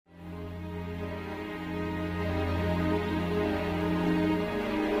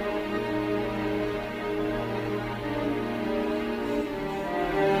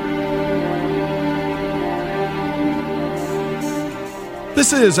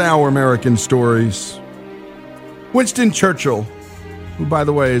This is Our American Stories. Winston Churchill, who, by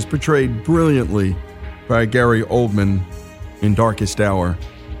the way, is portrayed brilliantly by Gary Oldman in Darkest Hour.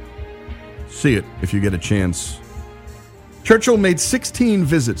 See it if you get a chance. Churchill made 16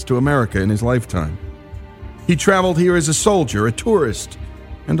 visits to America in his lifetime. He traveled here as a soldier, a tourist,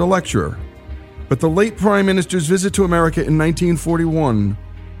 and a lecturer. But the late Prime Minister's visit to America in 1941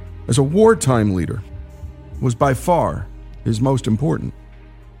 as a wartime leader was by far his most important.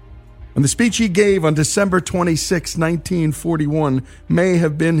 And the speech he gave on December 26, 1941 may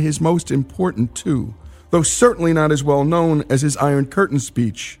have been his most important too, though certainly not as well known as his Iron Curtain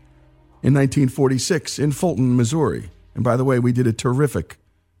speech in 1946 in Fulton, Missouri. And by the way, we did a terrific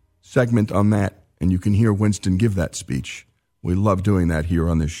segment on that, and you can hear Winston give that speech. We love doing that here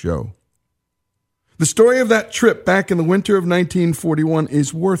on this show. The story of that trip back in the winter of 1941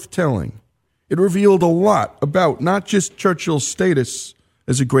 is worth telling. It revealed a lot about not just Churchill's status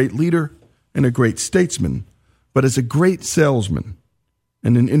as a great leader and a great statesman, but as a great salesman,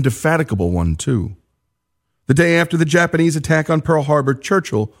 and an indefatigable one, too. The day after the Japanese attack on Pearl Harbor,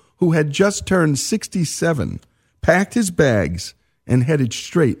 Churchill, who had just turned 67, packed his bags and headed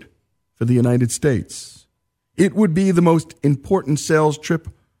straight for the United States. It would be the most important sales trip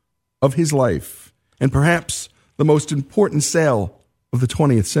of his life, and perhaps the most important sale of the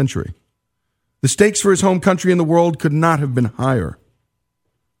 20th century. The stakes for his home country and the world could not have been higher.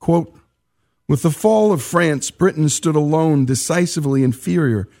 Quote, "With the fall of France, Britain stood alone, decisively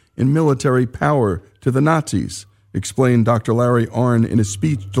inferior in military power to the Nazis," explained Dr. Larry Arnn in a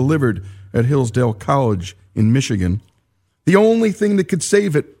speech delivered at Hillsdale College in Michigan. The only thing that could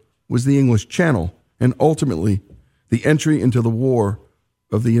save it was the English Channel, and ultimately the entry into the war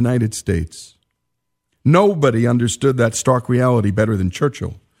of the United States. Nobody understood that stark reality better than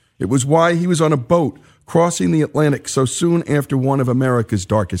Churchill. It was why he was on a boat crossing the Atlantic so soon after one of America's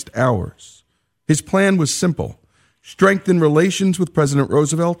darkest hours. His plan was simple: strengthen relations with President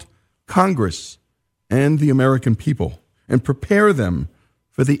Roosevelt, Congress, and the American people, and prepare them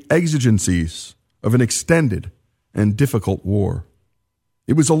for the exigencies of an extended and difficult war.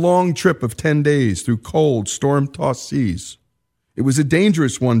 It was a long trip of 10 days through cold, storm-tossed seas. It was a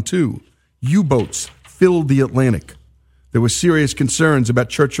dangerous one, too. U-boats filled the Atlantic. There were serious concerns about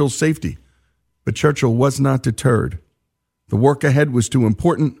Churchill's safety, but Churchill was not deterred. The work ahead was too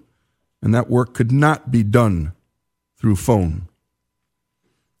important, and that work could not be done through phone.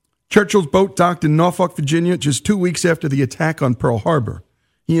 Churchill's boat docked in Norfolk, Virginia, just 2 weeks after the attack on Pearl Harbor.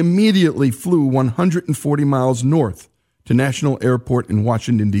 He immediately flew 140 miles north to National Airport in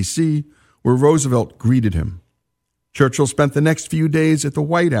Washington, D.C., where Roosevelt greeted him. Churchill spent the next few days at the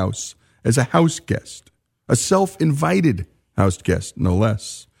White House as a house guest. A self-invited house guest, no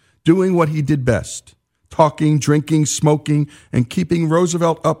less, doing what he did best, talking, drinking, smoking, and keeping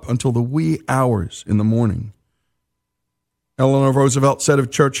Roosevelt up until the wee hours in the morning. Eleanor Roosevelt said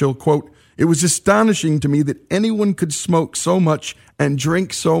of Churchill, quote, "It was astonishing to me that anyone could smoke so much and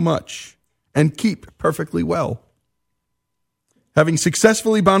drink so much and keep perfectly well." Having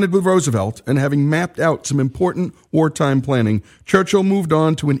successfully bonded with Roosevelt and having mapped out some important wartime planning, Churchill moved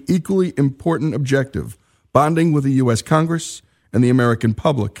on to an equally important objective: bonding with the U.S. Congress and the American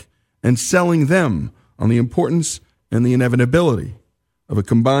public, and selling them on the importance and the inevitability of a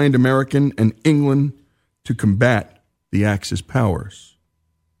combined American and England to combat the Axis powers.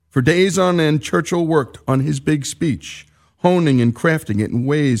 For days on end, Churchill worked on his big speech, honing and crafting it in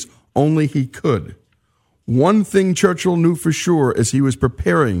ways only he could. One thing Churchill knew for sure as he was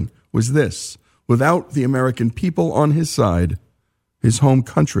preparing was this: without the American people on his side, his home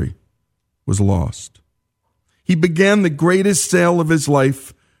country was lost. He began the greatest sale of his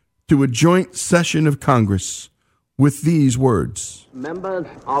life to a joint session of Congress with these words: "Members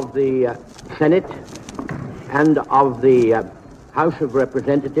of the Senate and of the House of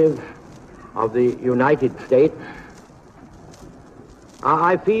Representatives of the United States,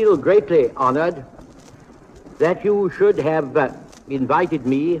 I feel greatly honored that you should have invited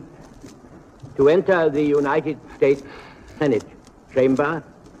me to enter the United States Senate chamber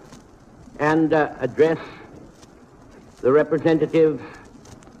and address the representatives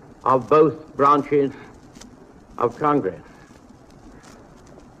of both branches of Congress.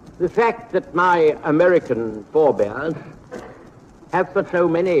 The fact that my American forebears have for so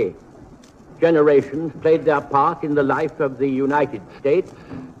many generations played their part in the life of the United States,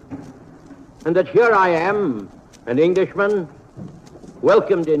 and that here I am, an Englishman,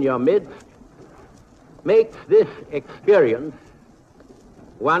 welcomed in your midst, makes this experience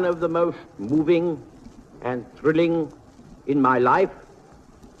one of the most moving and thrilling in my life,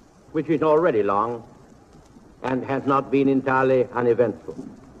 which is already long, and has not been entirely uneventful.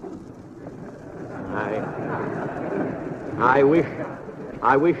 I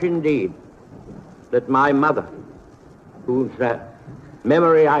wish indeed that my mother, whose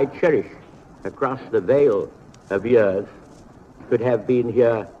memory I cherish across the veil of years, could have been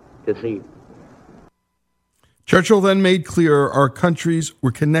here to see. Churchill then made clear our countries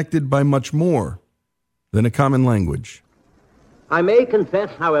were connected by much more than a common language. I may confess,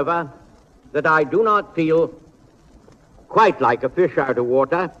 however, that I do not feel quite like a fish out of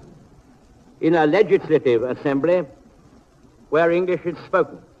water in a legislative assembly where English is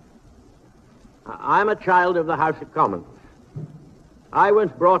spoken. I'm a child of the House of Commons. I was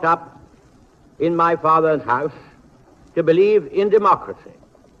brought up in my father's house to believe in democracy,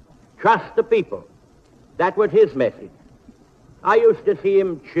 trust the people. That was his message. I used to see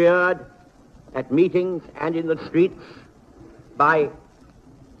him cheered at meetings and in the streets by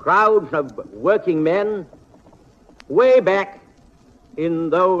crowds of working men way back in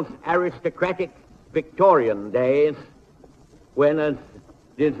those aristocratic Victorian days when, as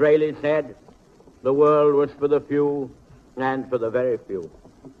Disraeli said, the world was for the few and for the very few.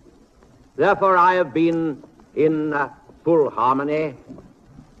 Therefore, I have been in full harmony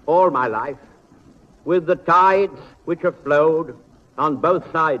all my life with the tides which have flowed on both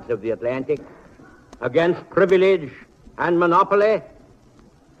sides of the Atlantic against privilege and monopoly,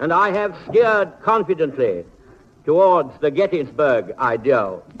 and I have steered confidently towards the Gettysburg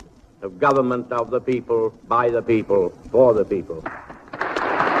ideal of government of the people, by the people, for the people.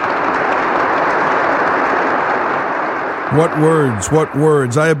 What words, what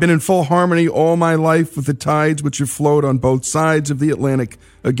words. I have been in full harmony all my life with the tides which have flowed on both sides of the Atlantic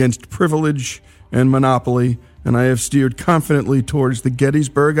against privilege and monopoly, and I have steered confidently towards the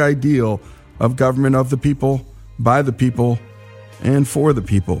Gettysburg ideal of government of the people, by the people, and for the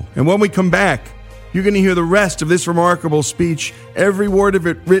people. And when we come back, you're going to hear the rest of this remarkable speech, every word of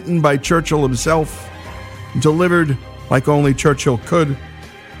it written by Churchill himself, delivered like only Churchill could.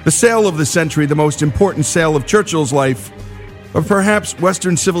 The sale of the century, the most important sale of Churchill's life, of perhaps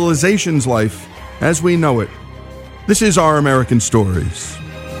Western civilization's life as we know it. This is Our American Stories.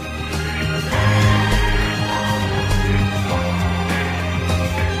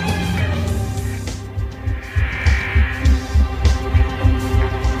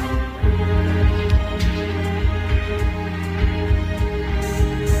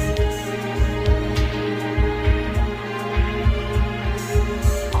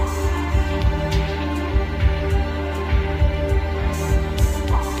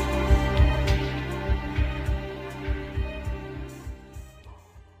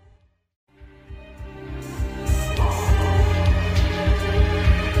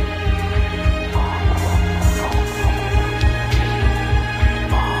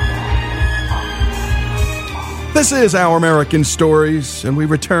 This is Our American Stories, and we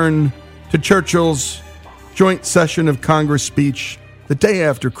return to Churchill's joint session of Congress speech the day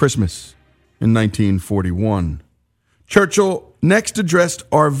after Christmas in 1941. Churchill next addressed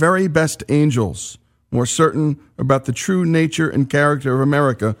our very best angels, more certain about the true nature and character of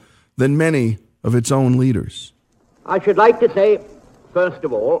America than many of its own leaders. I should like to say, first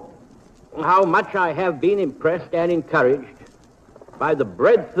of all, how much I have been impressed and encouraged by the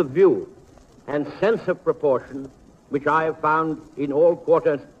breadth of view and sense of proportion which I have found in all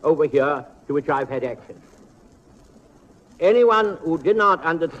quarters over here to which I've had access. Anyone who did not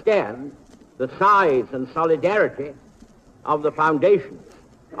understand the size and solidarity of the foundations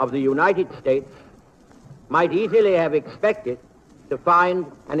of the United States might easily have expected to find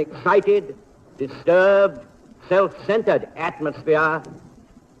an excited, disturbed, self-centered atmosphere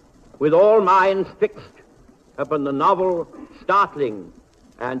with all minds fixed upon the novel, startling,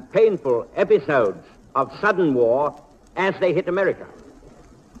 and painful episodes of sudden war as they hit America.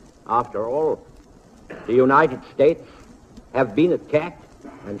 After all, the United States have been attacked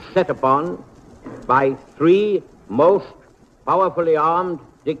and set upon by three most powerfully armed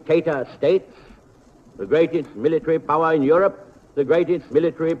dictator states, the greatest military power in Europe, the greatest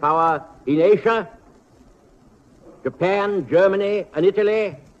military power in Asia. Japan, Germany, and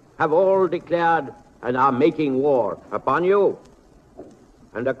Italy have all declared and are making war upon you.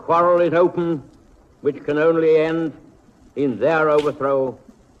 And a quarrel is open which can only end in their overthrow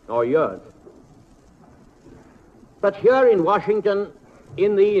or yours. But here in Washington,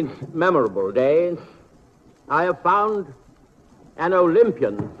 in these memorable days, I have found an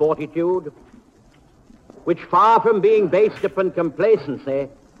Olympian fortitude which, far from being based upon complacency,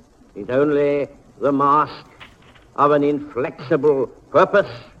 is only the mask of an inflexible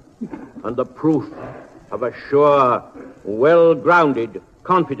purpose and the proof of a sure, well-grounded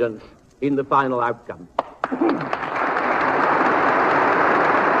confidence in the final outcome.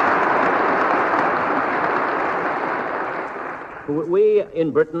 We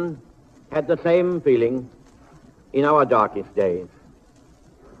in Britain had the same feeling in our darkest days.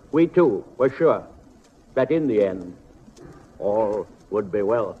 We too were sure that in the end all would be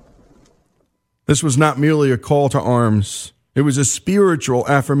well. This was not merely a call to arms. It was a spiritual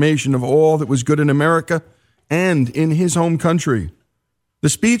affirmation of all that was good in America and in his home country. The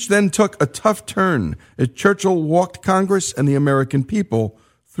speech then took a tough turn as Churchill walked Congress and the American people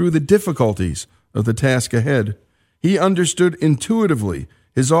through the difficulties of the task ahead. He understood intuitively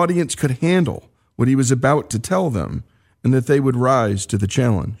his audience could handle what he was about to tell them and that they would rise to the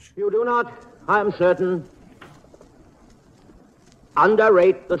challenge. You do not, I am certain,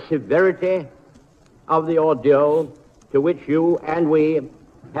 underrate the severity of the ordeal to which you and we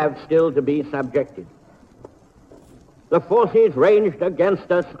have still to be subjected. The forces ranged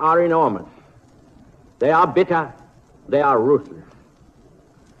against us are enormous. They are bitter. They are ruthless.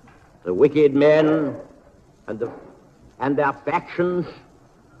 The wicked men and their factions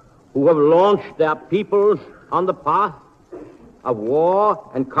who have launched their peoples on the path of war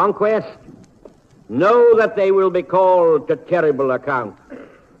and conquest know that they will be called to terrible account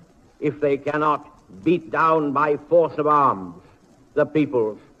if they cannot beat down by force of arms the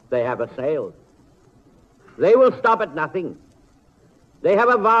peoples they have assailed. They will stop at nothing. They have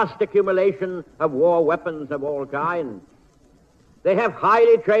a vast accumulation of war weapons of all kinds. They have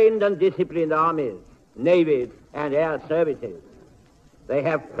highly trained and disciplined armies, navies, and air services. They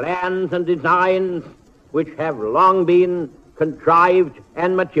have plans and designs which have long been contrived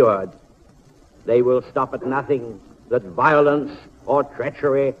and matured. They will stop at nothing that violence or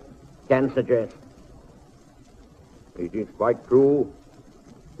treachery can suggest. It is quite true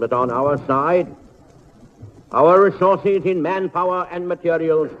that on our side, our resources in manpower and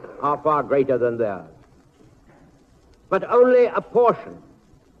materials are far greater than theirs. But only a portion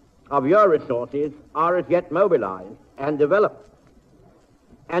of your resources are as yet mobilized and developed.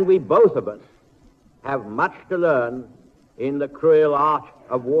 And we both of us have much to learn in the cruel art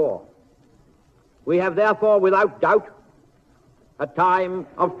of war. We have therefore, without doubt, a time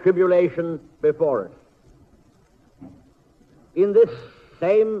of tribulation before us. In this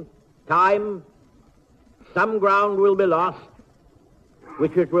same time, some ground will be lost,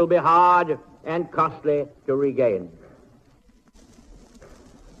 which it will be hard and costly to regain.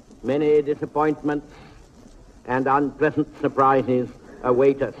 Many disappointments and unpleasant surprises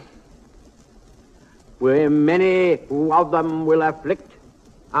await us. Many of them will afflict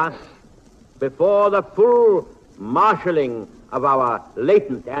us before the full marshalling of our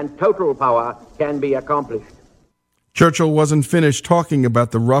latent and total power can be accomplished. Churchill wasn't finished talking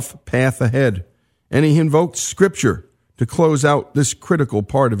about the rough path ahead, and he invoked Scripture to close out this critical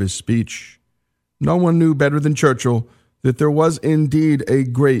part of his speech. No one knew better than Churchill that there was indeed a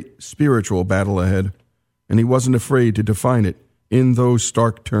great spiritual battle ahead, and he wasn't afraid to define it in those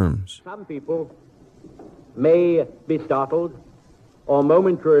stark terms. Some people may be startled or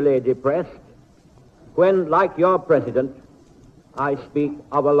momentarily depressed when, like your president, I speak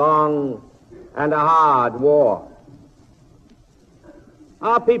of a long and a hard war.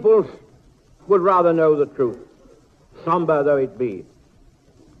 Our peoples would rather know the truth, somber though it be.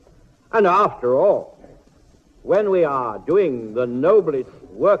 And after all, when we are doing the noblest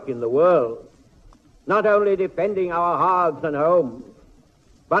work in the world, not only defending our hearths and homes,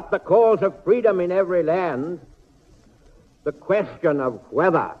 but the cause of freedom in every land, the question of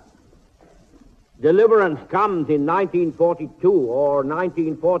whether deliverance comes in 1942 or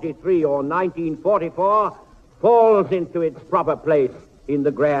 1943 or 1944 falls into its proper place in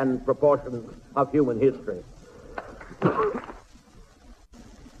the grand proportions of human history.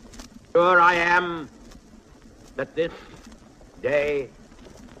 Sure I am that this day,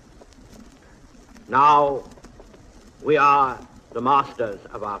 now, we are the masters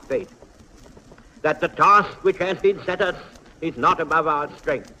of our fate, that the task which has been set us is not above our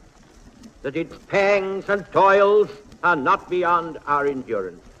strength, that its pangs and toils are not beyond our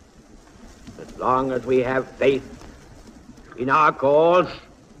endurance. As long as we have faith in our cause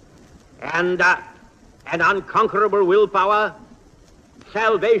and an unconquerable willpower,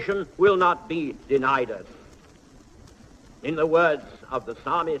 salvation will not be denied us. In the words of the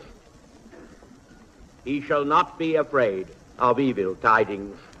psalmist, he shall not be afraid of evil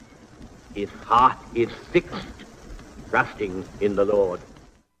tidings. His heart is fixed, trusting in the Lord.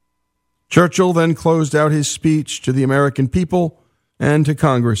 Churchill then closed out his speech to the American people and to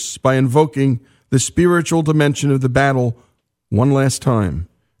Congress by invoking the spiritual dimension of the battle one last time,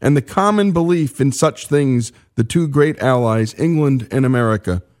 and the common belief in such things the two great allies, England and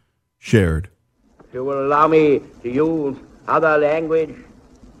America, shared. If you will allow me to use other language,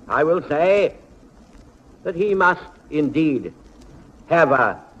 I will say that he must indeed have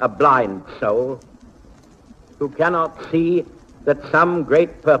a blind soul who cannot see that some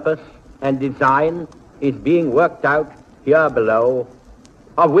great purpose and design is being worked out here below,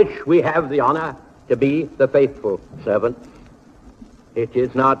 of which we have the honor to be the faithful servants. It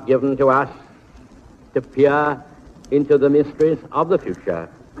is not given to us to peer into the mysteries of the future.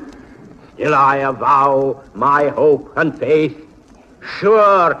 Still I avow my hope and faith,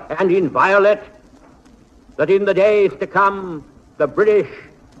 sure and inviolate, that in the days to come, the British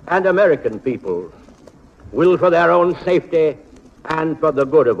and American peoples will, for their own safety and for the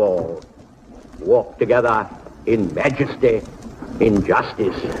good of all, walk together in majesty, in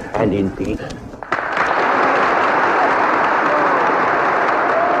justice, and in peace.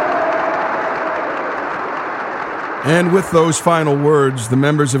 And with those final words, the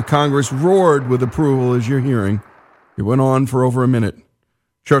members of Congress roared with approval, as you're hearing. It went on for over a minute.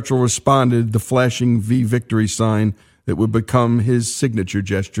 Churchill responded, the flashing V victory sign that would become his signature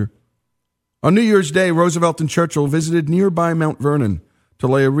gesture. On New Year's Day, Roosevelt and Churchill visited nearby Mount Vernon to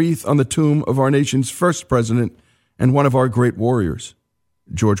lay a wreath on the tomb of our nation's first president and one of our great warriors,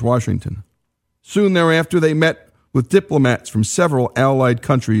 George Washington. Soon thereafter, they met with diplomats from several allied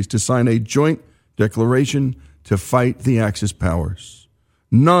countries to sign a joint declaration to fight the Axis powers.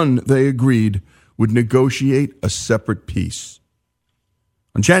 None, they agreed, would negotiate a separate peace.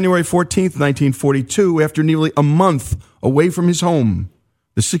 On January 14th, 1942, after nearly a month away from his home,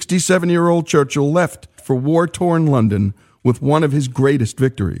 the 67-year-old Churchill left for war-torn London with one of his greatest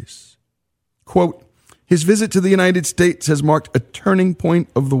victories. Quote, his visit to the United States has marked a turning point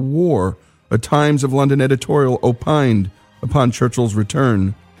of the war, a Times of London editorial opined upon Churchill's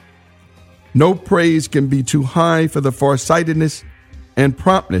return. No praise can be too high for the farsightedness and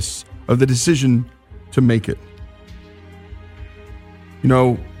promptness of the decision to make it. You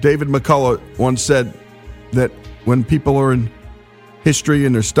know, David McCullough once said that when people are in history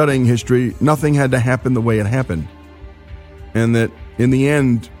and they're studying history, nothing had to happen the way it happened. And that in the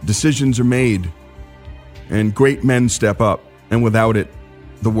end, decisions are made and great men step up. And without it,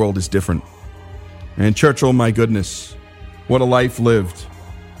 the world is different. And Churchill, my goodness, what a life lived.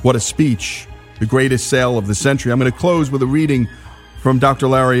 What a speech. The greatest sale of the century. I'm going to close with a reading from Dr.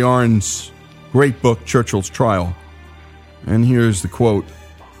 Larry Arnn's great book, Churchill's Trial. And here's the quote.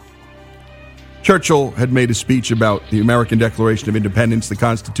 Churchill had made a speech about the American Declaration of Independence, the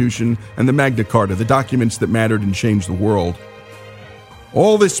Constitution, and the Magna Carta, the documents that mattered and changed the world.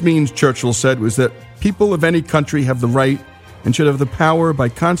 All this means, Churchill said, was that people of any country have the right and should have the power by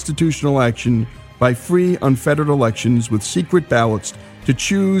constitutional action, by free, unfettered elections with secret ballots to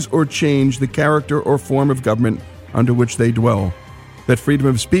choose or change the character or form of government under which they dwell. That freedom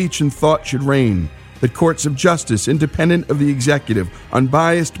of speech and thought should reign. That courts of justice, independent of the executive,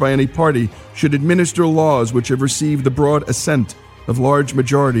 unbiased by any party, should administer laws which have received the broad assent of large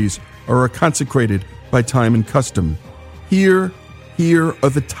majorities or are consecrated by time and custom. Here are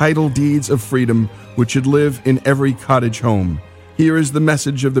the title deeds of freedom which should live in every cottage home. Here is the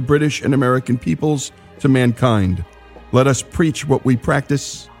message of the British and American peoples to mankind. Let us preach what we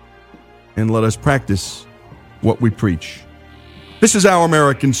practice, and let us practice what we preach. This is Our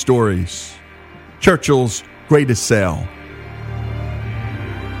American Stories, Churchill's greatest sale.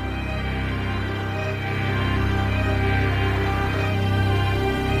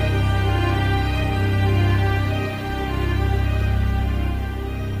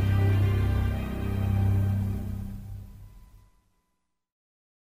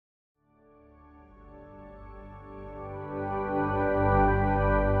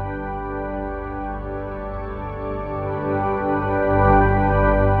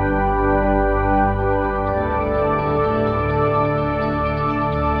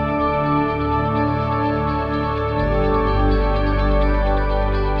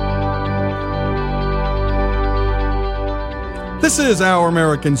 This is Our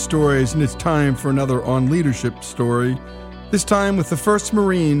American Stories, and it's time for another On Leadership story, this time with the first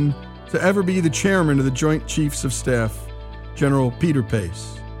Marine to ever be the chairman of the Joint Chiefs of Staff, General Peter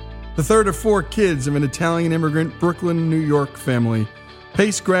Pace. The third of four kids of an Italian immigrant Brooklyn, New York family,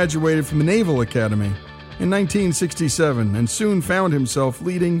 Pace graduated from the Naval Academy in 1967 and soon found himself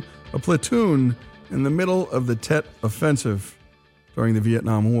leading a platoon in the middle of the Tet Offensive during the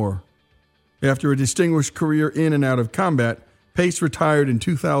Vietnam War. After a distinguished career in and out of combat, Pace retired in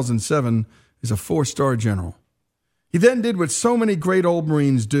 2007 as a 4-star general. He then did what so many great old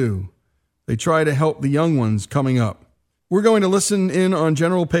Marines do. They try to help the young ones coming up. We're going to listen in on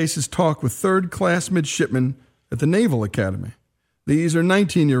General Pace's talk with third-class midshipmen at the Naval Academy. These are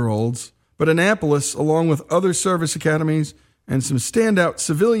 19-year-olds, but Annapolis, along with other service academies and some standout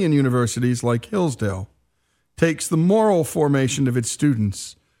civilian universities like Hillsdale, takes the moral formation of its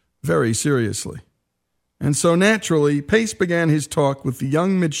students very seriously. And so naturally, Pace began his talk with the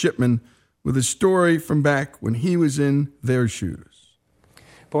young midshipman with a story from back when he was in their shoes.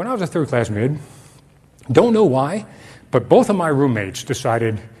 But when I was a third-class mid, don't know why, but both of my roommates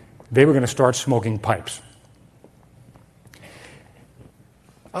decided they were going to start smoking pipes.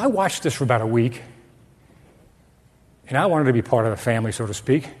 I watched this for about a week, and I wanted to be part of the family, so to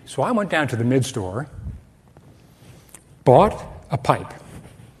speak, so I went down to the mid store, bought a pipe.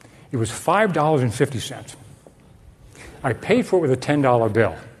 It was $5.50. I paid for it with a $10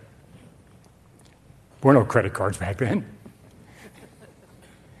 bill. There were no credit cards back then.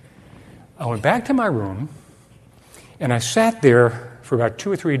 I went back to my room, and I sat there for about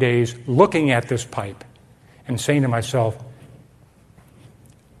 2 or 3 days looking at this pipe and saying to myself,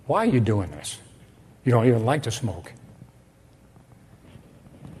 why are you doing this? You don't even like to smoke.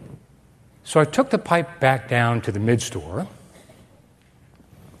 So I took the pipe back down to the mid store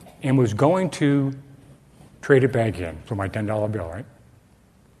and was going to trade it back in for my $10 bill, right?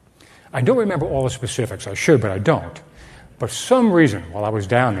 I don't remember all the specifics. I should, but I don't. But for some reason, while I was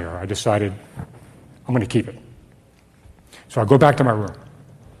down there, I decided I'm going to keep it. So I go back to my room.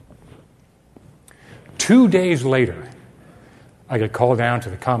 2 days later, I get called down to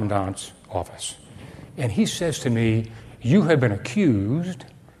the commandant's office. And he says to me, you have been accused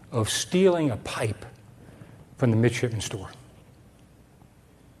of stealing a pipe from the midshipman store.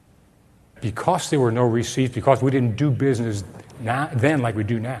 Because there were no receipts, because we didn't do business then like we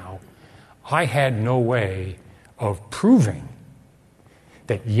do now, I had no way of proving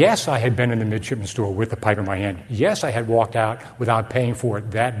that, yes, I had been in the midshipman store with the pipe in my hand. Yes, I had walked out without paying for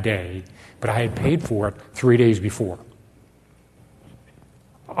it that day, but I had paid for it 3 days before.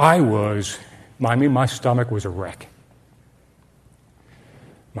 My stomach was a wreck.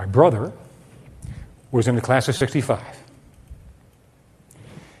 My brother was in the class of 65.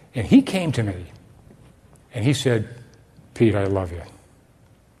 And he came to me and he said, Pete, I love you.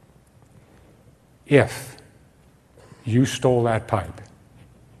 If you stole that pipe,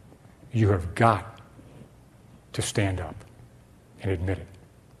 you have got to stand up and admit it.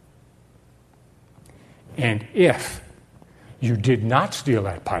 And if you did not steal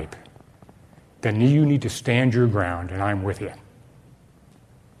that pipe, then you need to stand your ground, and I'm with you.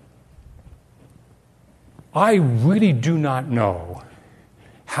 I really do not know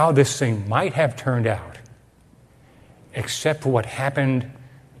how this thing might have turned out, except for what happened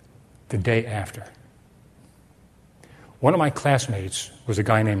the day after. One of my classmates was a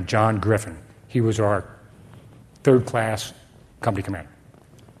guy named John Griffin. He was our third-class company commander.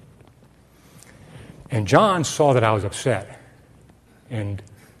 And John saw that I was upset and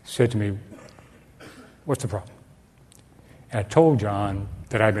said to me, what's the problem? And I told John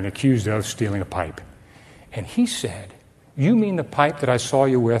that I'd been accused of stealing a pipe. And he said, you mean the pipe that I saw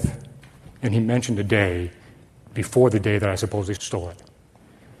you with? And he mentioned a day before the day that I supposedly stole it.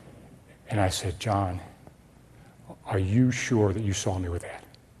 And I said, John, are you sure that you saw me with that?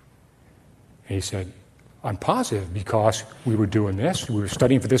 And he said, I'm positive because we were doing this, we were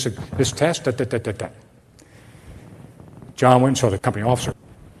studying for this test, John went and saw the company officer,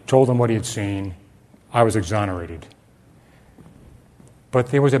 told him what he had seen. I was exonerated.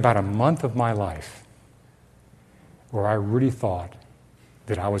 But there was about a month of my life where I really thought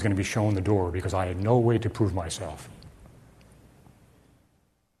that I was going to be shown the door because I had no way to prove myself.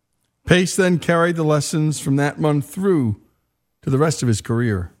 Pace then carried the lessons from that month through to the rest of his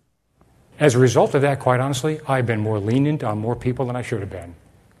career. As a result of that, quite honestly, I've been more lenient on more people than I should have been.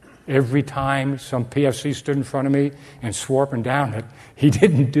 Every time some PFC stood in front of me and swore up and down that he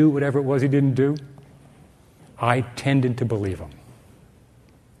didn't do whatever it was he didn't do, I tended to believe him.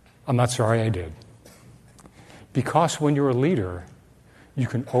 I'm not sorry I did. Because when you're a leader, you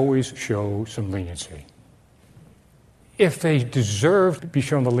can always show some leniency. If they deserve to be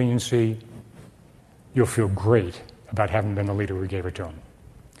shown the leniency, you'll feel great about having been the leader who gave it to them.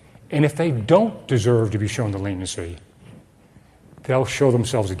 And if they don't deserve to be shown the leniency, they'll show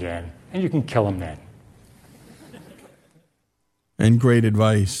themselves again, and you can kill them then. And great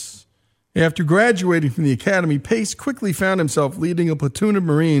advice. After graduating from the academy, Pace quickly found himself leading a platoon of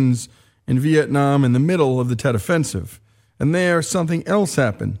Marines in Vietnam in the middle of the Tet Offensive. And there, something else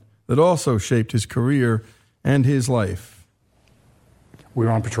happened that also shaped his career and his life. We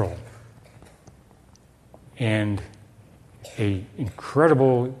were on patrol. And an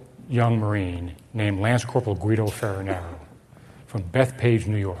incredible young Marine named Lance Corporal Guido Farinero from Bethpage,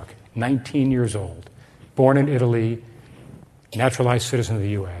 New York, 19 years old, born in Italy, naturalized citizen of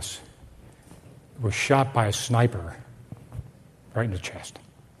the U.S., was shot by a sniper right in the chest.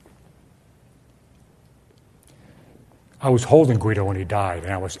 I was holding Guido when he died,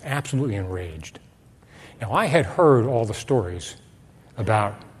 and I was absolutely enraged. Now, I had heard all the stories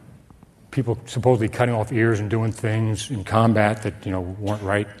about people supposedly cutting off ears and doing things in combat that, weren't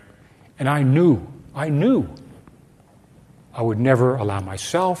right. And I knew I would never allow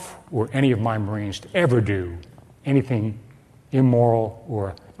myself or any of my Marines to ever do anything immoral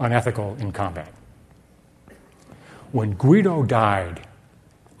or unethical in combat. When Guido died,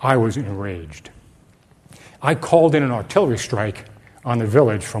 I was enraged. I called in an artillery strike on the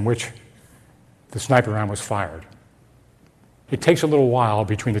village from which the sniper round was fired. It takes a little while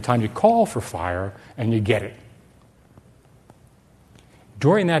between the time you call for fire and you get it.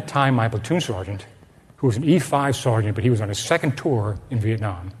 During that time, my platoon sergeant, who was an E5 sergeant, but he was on his second tour in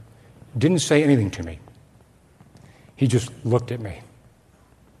Vietnam, didn't say anything to me. He just looked at me.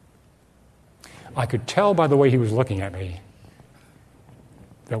 I could tell by the way he was looking at me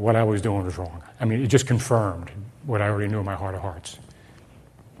that what I was doing was wrong. It just confirmed what I already knew in my heart of hearts.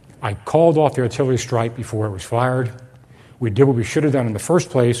 I called off the artillery strike before it was fired. We did what we should have done in the first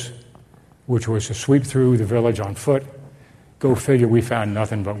place, which was to sweep through the village on foot. Go figure, we found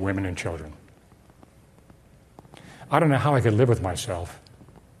nothing but women and children. I don't know how I could live with myself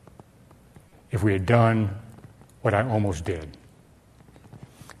if we had done what I almost did.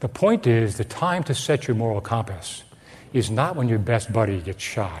 The point is, the time to set your moral compass is not when your best buddy gets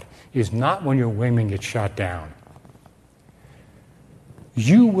shot, is not when your wingman gets shot down.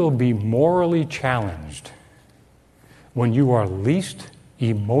 You will be morally challenged when you are least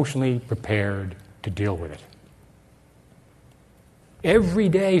emotionally prepared to deal with it. Every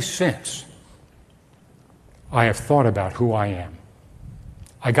day since, I have thought about who I am.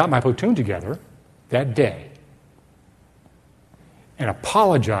 I got my platoon together that day and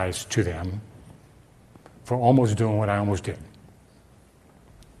apologized to them for almost doing what I almost did.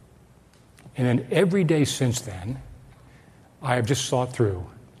 And then every day since then, I have just thought through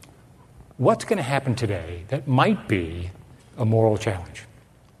what's going to happen today that might be a moral challenge,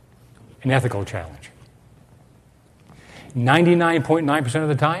 an ethical challenge. 99.9% of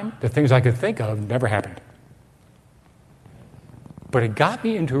the time, the things I could think of never happened. But it got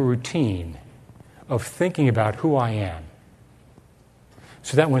me into a routine of thinking about who I am,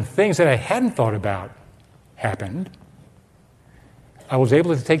 so that when things that I hadn't thought about happened, I was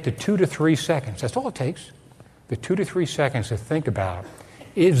able to take the 2 to 3 seconds, that's all it takes, the 2 to 3 seconds to think about,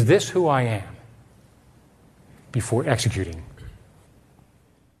 is this who I am, before executing.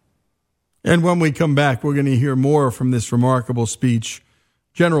 And when we come back, we're going to hear more from this remarkable speech.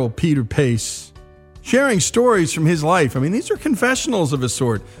 General Peter Pace sharing stories from his life. These are confessionals of a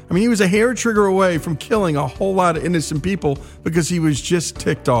sort. He was a hair trigger away from killing a whole lot of innocent people because he was just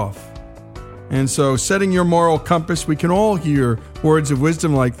ticked off. And so, setting your moral compass, we can all hear words of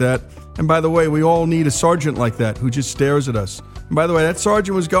wisdom like that. And by the way, we all need a sergeant like that who just stares at us. And by the way, that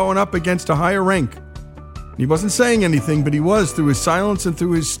sergeant was going up against a higher rank. He wasn't saying anything, but he was through his silence and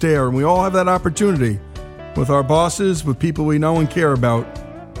through his stare. And we all have that opportunity with our bosses, with people we know and care about.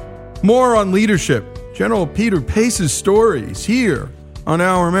 More on leadership. General Peter Pace's stories here on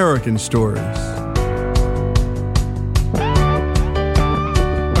Our American Stories.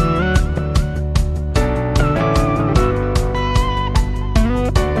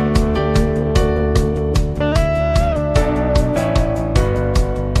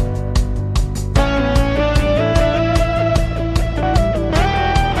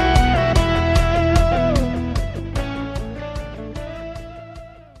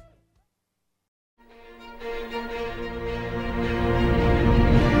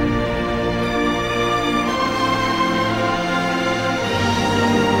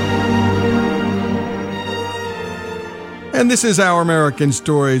 And this is Our American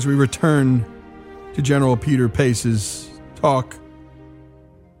Stories. We return to General Peter Pace's talk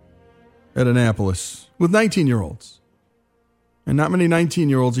at Annapolis with 19-year-olds. And not many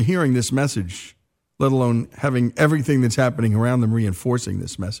 19-year-olds are hearing this message, let alone having everything that's happening around them reinforcing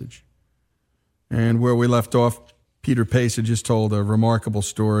this message. And where we left off, Peter Pace had just told a remarkable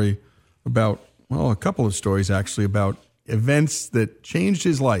story about, a couple of stories actually, about events that changed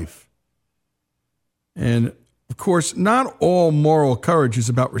his life. And of course, not all moral courage is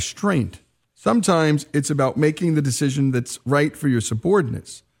about restraint. Sometimes it's about making the decision that's right for your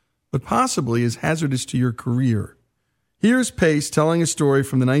subordinates, but possibly is hazardous to your career. Here's Pace telling a story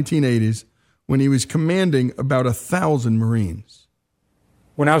from the 1980s when he was commanding about 1,000 Marines.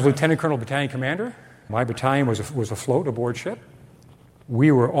 When I was Lieutenant Colonel Battalion Commander, my battalion was afloat aboard ship.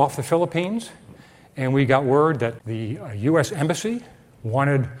 We were off the Philippines, and we got word that the U.S. Embassy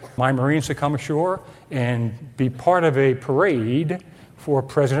wanted my Marines to come ashore and be part of a parade for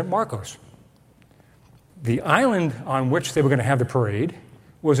President Marcos. The island on which they were going to have the parade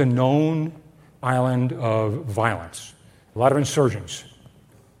was a known island of violence, a lot of insurgents.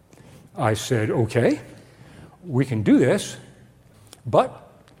 I said, okay, we can do this,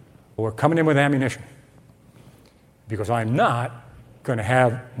 but we're coming in with ammunition because I'm not going to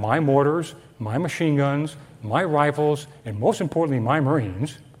have my mortars, my machine guns, my rifles, and most importantly, my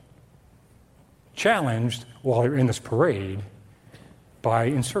Marines challenged while they're in this parade by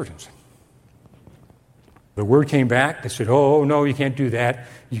insurgents. The word came back. They said, oh, no, you can't do that.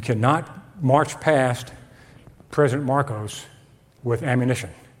 You cannot march past President Marcos with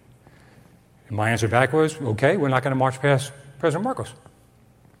ammunition. And my answer back was, okay, we're not going to march past President Marcos.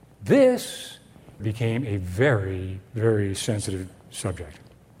 This became a very, very sensitive subject.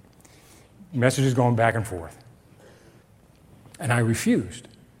 Messages going back and forth. And I refused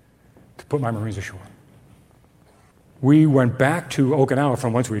to put my Marines ashore. We went back to Okinawa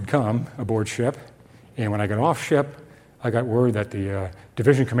from whence we'd come aboard ship, and when I got off ship, I got word that the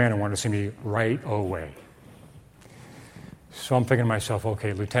division commander wanted to see me right away. So I'm thinking to myself,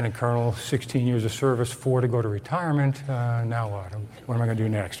 okay, Lieutenant Colonel, 16 years of service, 4 to go to retirement, now what? What am I going to do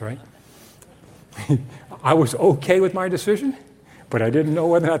next, right? I was okay with my decision, but I didn't know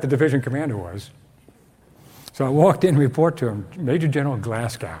whether or not the division commander was. So I walked in and report to him, Major General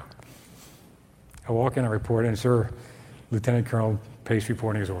Glasgow. I walk in and report in, sir, Lieutenant Colonel Pace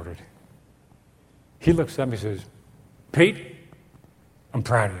reporting is ordered. He looks at me and says, Pete, I'm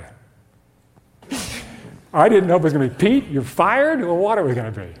proud of you. I didn't know if it was going to be Pete, you're fired, or what it was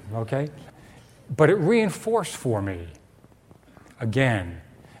going to be, okay? But it reinforced for me, again,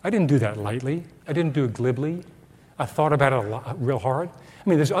 I didn't do that lightly. I didn't do it glibly. I thought about it a lot, real hard. I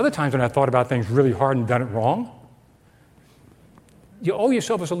mean, there's other times when I thought about things really hard and done it wrong. You owe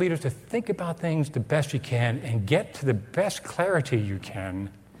yourself as a leader to think about things the best you can and get to the best clarity you can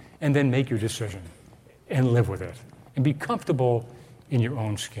and then make your decision and live with it and be comfortable in your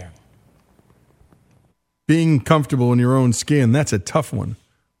own skin. Being comfortable in your own skin, that's a tough one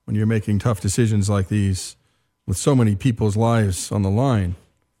when you're making tough decisions like these with so many people's lives on the line.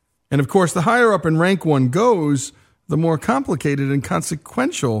 And of course, the higher up in rank one goes, the more complicated and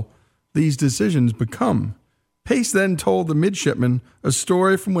consequential these decisions become. Pace then told the midshipman a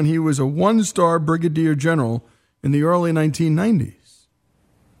story from when he was a one-star brigadier general in the early 1990s.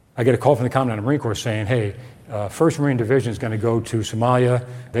 I get a call from the Commandant of the Marine Corps saying, hey, 1st Marine Division is going to go to Somalia.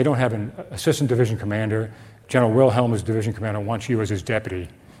 They don't have an assistant division commander. General Wilhelm, as division commander, wants you as his deputy.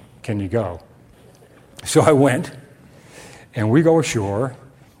 Can you go? So I went, and we go ashore.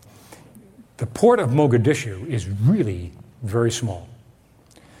 The port of Mogadishu is really very small.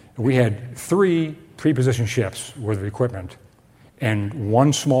 We had 3 pre-positioned ships worth of equipment and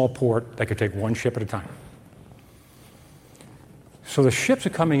one small port that could take one ship at a time. So the ships are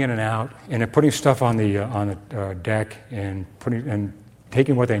coming in and out, and they're putting stuff on the deck and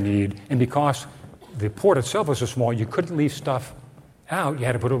taking what they need. And because the port itself was so small, you couldn't leave stuff out. You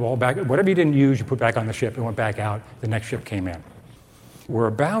had to put it all back. Whatever you didn't use, you put back on the ship. It went back out. The next ship came in. We're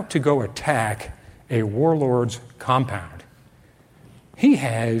about to go attack a warlord's compound. He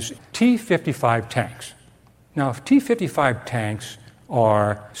has T-55 tanks. Now, T-55 tanks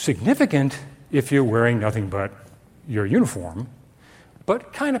are significant if you're wearing nothing but your uniform,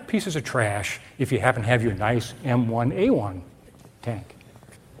 but kind of pieces of trash if you happen to have your nice M1A1 tank.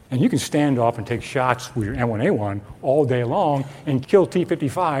 And you can stand off and take shots with your M1A1 all day long and kill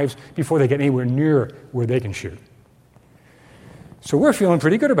T-55s before they get anywhere near where they can shoot. So we're feeling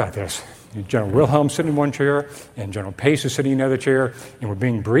pretty good about this. General Wilhelm sitting in one chair, and General Pace is sitting in the other chair, and we're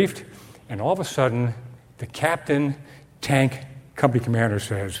being briefed, and all of a sudden, the captain, tank company commander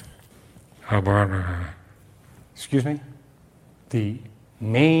says, excuse me? The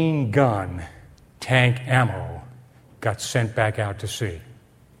main gun tank ammo got sent back out to sea.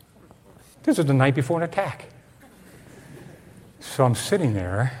 This is the night before an attack. So I'm sitting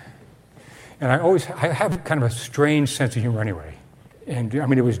there, and I have kind of a strange sense of humor anyway. And, I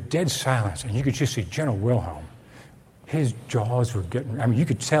mean, it was dead silence, and you could just see General Wilhelm. His jaws were you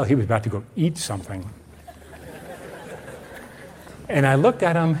could tell he was about to go eat something. And I looked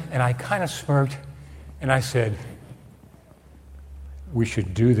at him, and I kind of smirked, and I said, we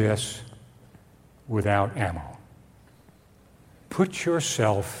should do this without ammo. Put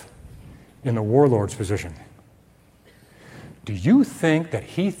yourself in the warlord's position. Do you think that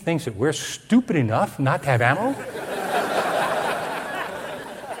he thinks that we're stupid enough not to have ammo?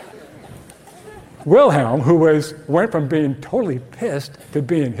 Wilhelm, who went from being totally pissed to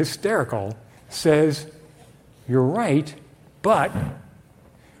being hysterical, says, you're right, but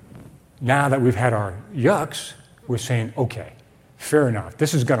now that we've had our yucks, we're saying, okay, fair enough,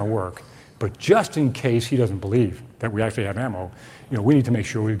 this is going to work. But just in case he doesn't believe that we actually have ammo, we need to make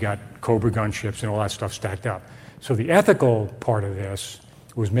sure we've got Cobra gunships and all that stuff stacked up. So the ethical part of this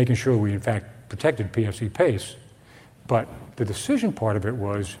was making sure we, in fact, protected PFC Pace. But the decision part of it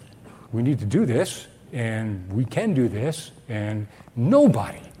was, we need to do this, and we can do this, and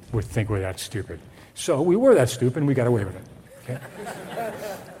nobody would think we're that stupid. So we were that stupid, and we got away with it. Okay?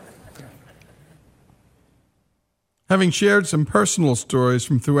 Having shared some personal stories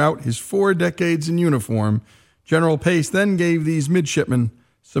from throughout his 4 decades in uniform, General Pace then gave these midshipmen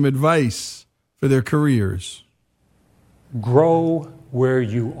some advice for their careers. Grow where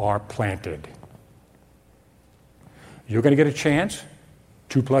you are planted. You're going to get a chance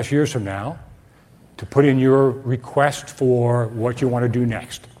 2+ years from now to put in your request for what you want to do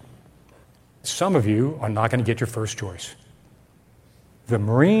next. Some of you are not going to get your first choice. The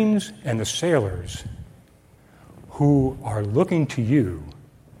Marines and the sailors who are looking to you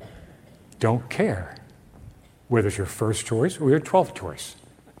don't care whether it's your first choice or your 12th choice.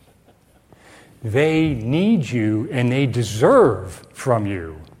 They need you and they deserve from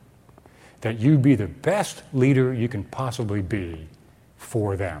you that you be the best leader you can possibly be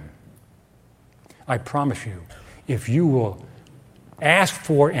for them. I promise you, if you will ask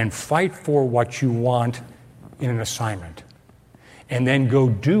for and fight for what you want in an assignment, and then go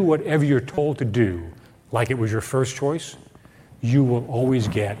do whatever you're told to do, like it was your first choice, you will always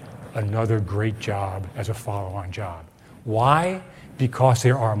get another great job as a follow-on job. Why? Because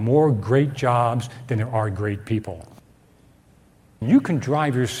there are more great jobs than there are great people. You can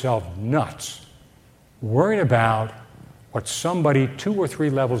drive yourself nuts worrying about what somebody 2 or 3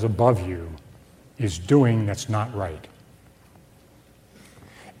 levels above you is doing that's not right.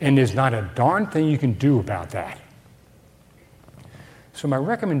 And there's not a darn thing you can do about that. So my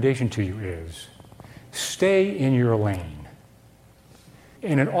recommendation to you is stay in your lane.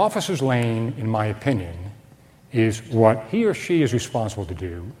 And an officer's lane, in my opinion, is what he or she is responsible to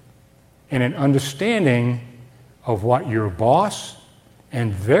do, and an understanding of what your boss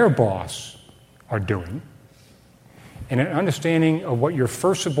and their boss are doing, and an understanding of what your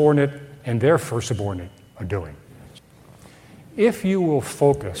first subordinate and their first subordinate are doing. If you will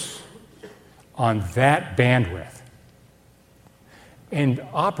focus on that bandwidth and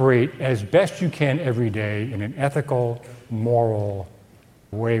operate as best you can every day in an ethical, moral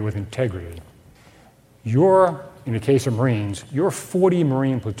way with integrity, in the case of Marines, your 40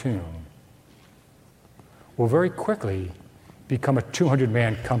 Marine platoon will very quickly become a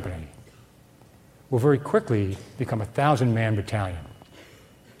 200-man company, will very quickly become a 1,000-man battalion,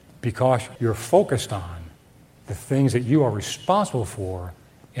 because you're focused on the things that you are responsible for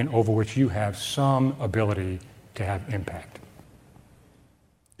and over which you have some ability to have impact.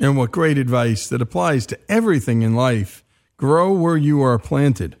 And what great advice that applies to everything in life. Grow where you are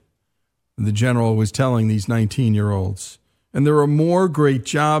planted. The general was telling these 19-year-olds. And there are more great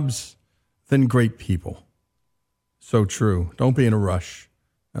jobs than great people. So true. Don't be in a rush.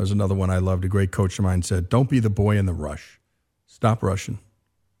 That was another one I loved. A great coach of mine said, don't be the boy in the rush. Stop rushing.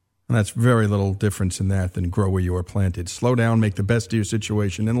 And that's very little difference in that than grow where you are planted. Slow down, make the best of your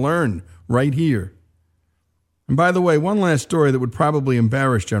situation, and learn right here. And by the way, one last story that would probably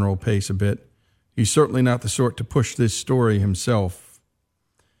embarrass General Pace a bit. He's certainly not the sort to push this story himself.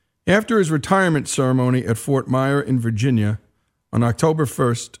 After his retirement ceremony at Fort Myer in Virginia on October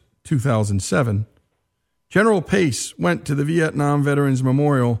 1st, 2007, General Pace went to the Vietnam Veterans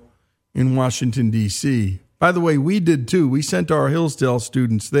Memorial in Washington, D.C. By the way, we did too. We sent our Hillsdale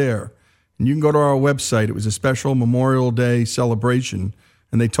students there. And you can go to our website. It was a special Memorial Day celebration.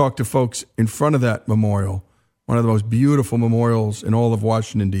 And they talked to folks in front of that memorial, one of the most beautiful memorials in all of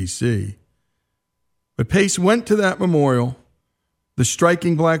Washington, D.C. But Pace went to that memorial, the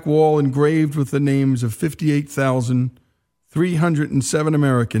striking black wall engraved with the names of 58,307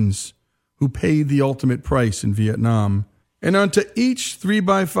 Americans who paid the ultimate price in Vietnam. And onto each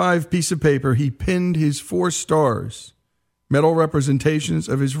 3x5 piece of paper, he pinned his 4 stars, medal representations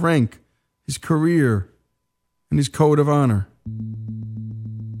of his rank, his career, and his code of honor.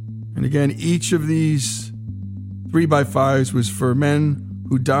 And again, each of these 3x5s was for men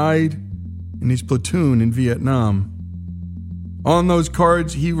who died in his platoon in Vietnam. On those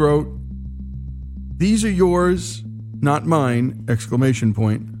cards, he wrote, "These are yours, not mine!"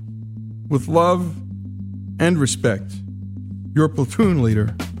 With love and respect. Your platoon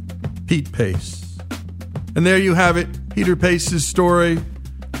leader, Pete Pace. And there you have it, Peter Pace's story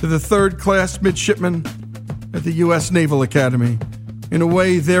to the 3rd-class midshipmen at the U.S. Naval Academy. In a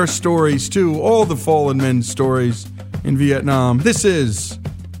way, their stories, too, all the fallen men's stories in Vietnam. This is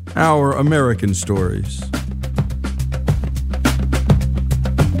Our American Stories.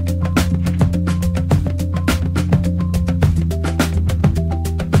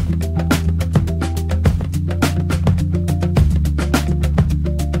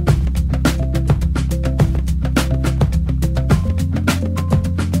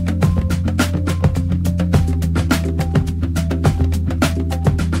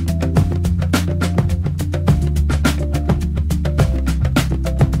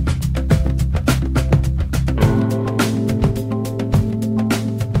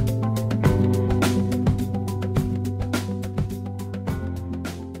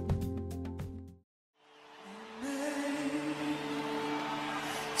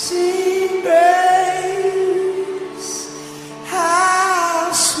 Sing praise,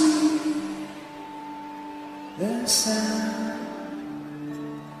 how sweet the sound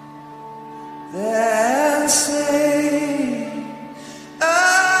that saved a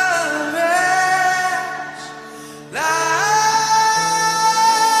wretch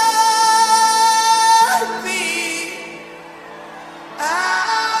like me. I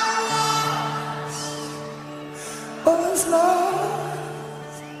once was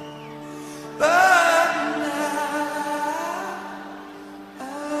lost, but now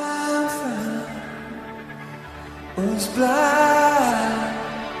I'm found. Was blind,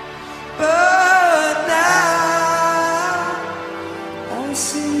 but now I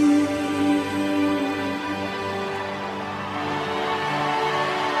see.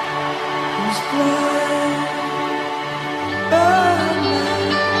 Was blind, but now.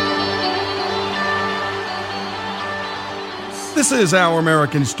 This is Our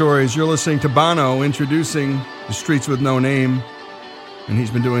American Stories. You're listening to Bono introducing The Streets with No Name. And he's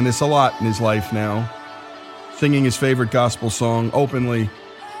been doing this a lot in his life now. Singing his favorite gospel song openly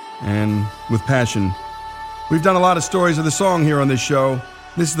and with passion. We've done a lot of stories of the song here on this show.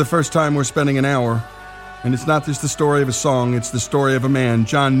 This is the first time we're spending an hour. And it's not just the story of a song, it's the story of a man,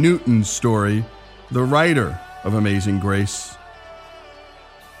 John Newton's story, the writer of Amazing Grace.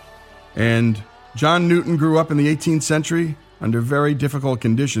 And John Newton grew up in the 18th century under very difficult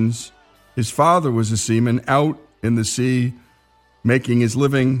conditions. His father was a seaman out in the sea, making his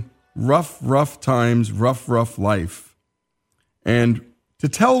living. Rough times, rough life. And to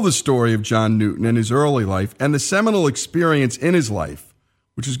tell the story of John Newton and his early life and the seminal experience in his life,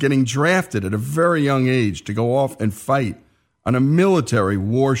 which was getting drafted at a very young age to go off and fight on a military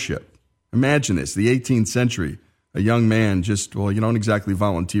warship. Imagine this, the 18th century, a young man you don't exactly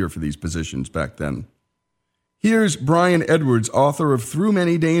volunteer for these positions back then. Here's Brian Edwards, author of Through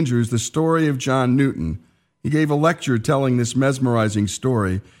Many Dangers, The Story of John Newton. He gave a lecture telling this mesmerizing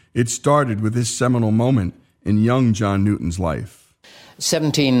story. It started with this seminal moment in young John Newton's life.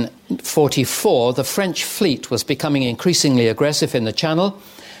 1744, the French fleet was becoming increasingly aggressive in the Channel,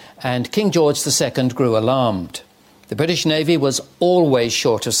 and King George II grew alarmed. The British Navy was always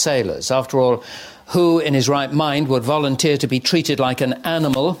short of sailors. After all, who in his right mind would volunteer to be treated like an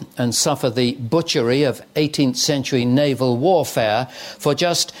animal and suffer the butchery of 18th century naval warfare for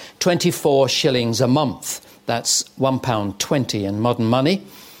just 24 shillings a month? That's £1.20 in modern money.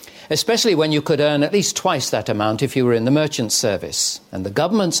 Especially when you could earn at least twice that amount if you were in the merchant service. And the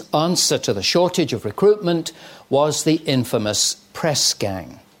government's answer to the shortage of recruitment was the infamous press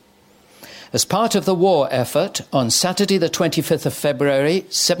gang. As part of the war effort, on Saturday the 25th of February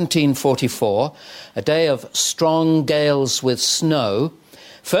 1744, a day of strong gales with snow,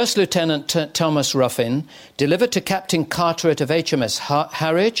 First Lieutenant Thomas Ruffin delivered to Captain Carteret of HMS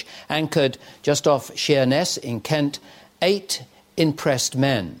Harwich, anchored just off Sheerness in Kent, 8 impressed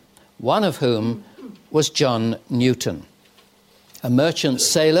men, one of whom was John Newton. A merchant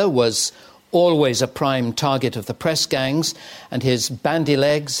sailor was always a prime target of the press gangs, and his bandy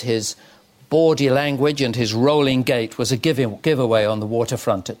legs, his bawdy language and his rolling gait was a giveaway on the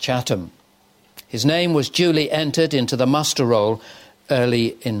waterfront at Chatham. His name was duly entered into the muster roll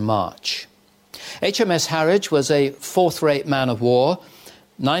early in March. HMS Harwich was a fourth-rate man of war,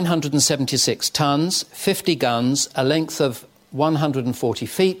 976 tons, 50 guns, a length of 140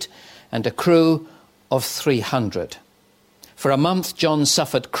 feet, and a crew of 300. For a month, John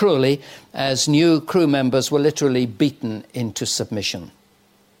suffered cruelly as new crew members were literally beaten into submission.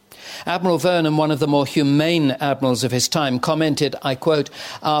 Admiral Vernon, one of the more humane admirals of his time, commented, I quote,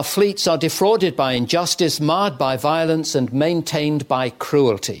 "Our fleets are defrauded by injustice, marred by violence, and maintained by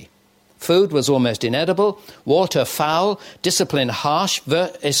cruelty. Food was almost inedible, water foul, discipline harsh,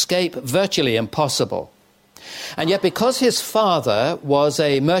 escape virtually impossible." And yet, because his father was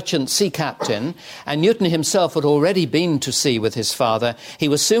a merchant sea captain and Newton himself had already been to sea with his father, he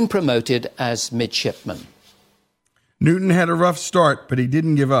was soon promoted as midshipman. Newton had a rough start, but he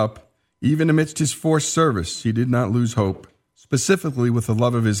didn't give up. Even amidst his forced service, he did not lose hope. Specifically with the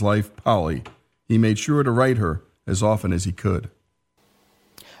love of his life, Polly. He made sure to write her as often as he could.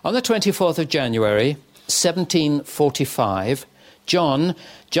 On the 24th of January, 1745, John,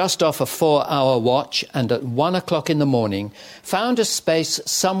 just off a 4-hour watch and at 1 o'clock in the morning, found a space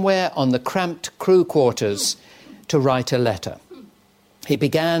somewhere on the cramped crew quarters to write a letter. He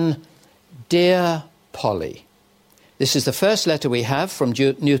began, "Dear Polly." This is the first letter we have from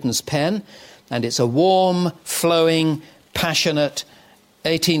Newton's pen, and it's a warm, flowing, passionate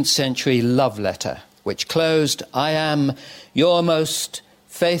 18th century love letter, which closed, "I am your most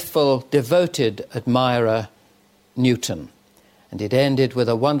faithful, devoted admirer, Newton." And it ended with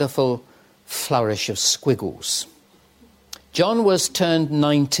a wonderful flourish of squiggles. John was turned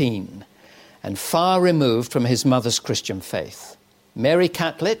 19 and far removed from his mother's Christian faith. Mary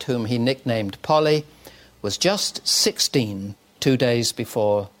Catlett, whom he nicknamed Polly, was just 16 2 days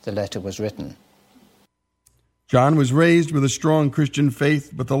before the letter was written. John was raised with a strong Christian faith,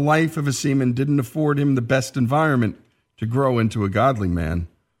 but the life of a seaman didn't afford him the best environment to grow into a godly man.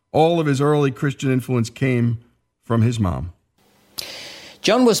 All of his early Christian influence came from his mom.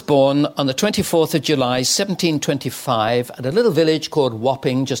 John was born on the 24th of July, 1725, at a little village called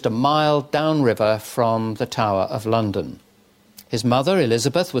Wapping, just a mile downriver from the Tower of London. His mother,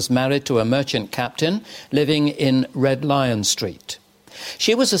 Elizabeth, was married to a merchant captain living in Red Lion Street.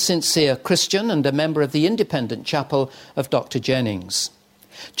 She was a sincere Christian and a member of the independent chapel of Dr. Jennings.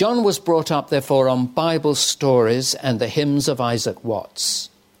 John was brought up, therefore, on Bible stories and the hymns of Isaac Watts.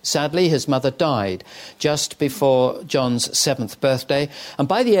 Sadly, his mother died just before John's 7th birthday, and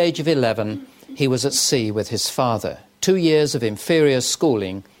by the age of 11, he was at sea with his father. 2 years of inferior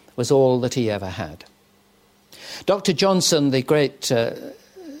schooling was all that he ever had. Dr. Johnson, the great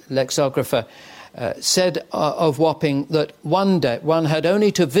lexicographer, said of Wapping that one day one had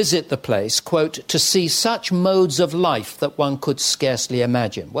only to visit the place, quote, to see such modes of life that one could scarcely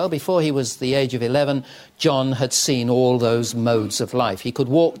imagine. Well, before he was the age of 11, John had seen all those modes of life. He could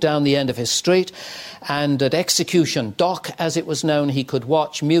walk down the end of his street, and at Execution Dock, as it was known, he could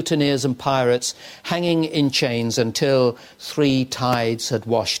watch mutineers and pirates hanging in chains until 3 tides had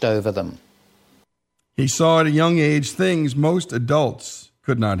washed over them. He saw at a young age things most adults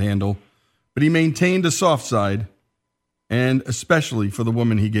could not handle, but he maintained a soft side, and especially for the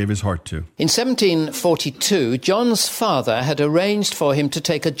woman he gave his heart to. In 1742, John's father had arranged for him to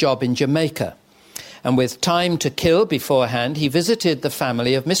take a job in Jamaica, and with time to kill beforehand, he visited the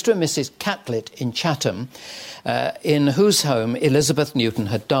family of Mr. and Mrs. Catlett in Chatham, in whose home Elizabeth Newton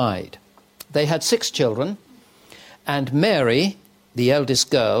had died. They had 6 children, and Mary, the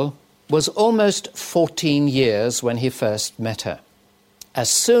eldest girl, was almost 14 years when he first met her. As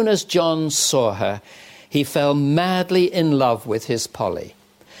soon as John saw her, he fell madly in love with his Polly,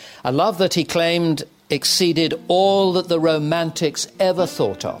 a love that he claimed exceeded all that the romantics ever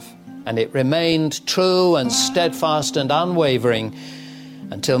thought of, and it remained true and steadfast and unwavering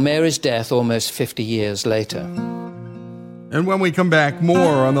until Mary's death almost 50 years later. And when we come back,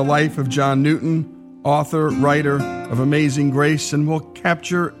 more on the life of John Newton, author, writer of Amazing Grace, and we'll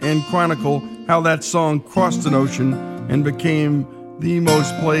capture and chronicle how that song crossed an ocean and became the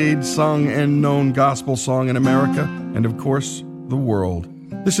most played, sung, and known gospel song in America, and of course, the world.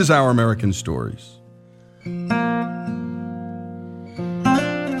 This is Our American Stories.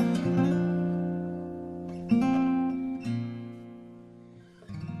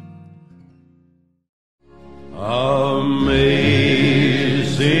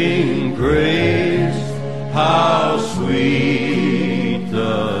 Amazing grace, how sweet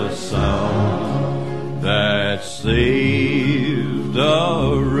the sound that saved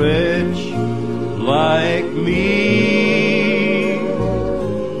a wretch like me.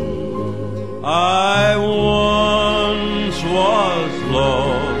 I once was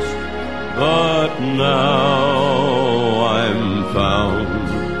lost, but now I'm found.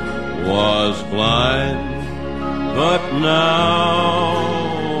 Was blind, but now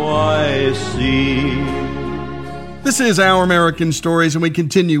I see. This is Our American Stories, and we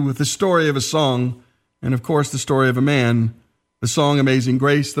continue with the story of a song, and of course the story of a man, the song Amazing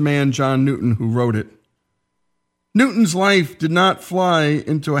Grace, the man John Newton who wrote it. Newton's life did not fly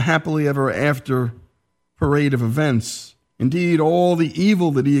into a happily ever after parade of events. Indeed, all the evil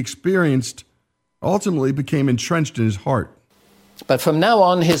that he experienced ultimately became entrenched in his heart. But from now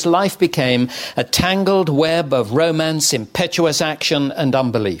on, his life became a tangled web of romance, impetuous action, and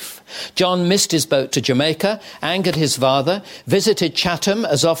unbelief. John missed his boat to Jamaica, angered his father, visited Chatham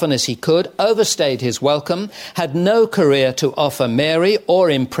as often as he could, overstayed his welcome, had no career to offer Mary or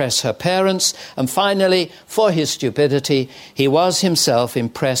impress her parents, and finally, for his stupidity, he was himself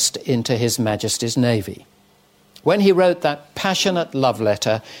impressed into His Majesty's Navy. When he wrote that passionate love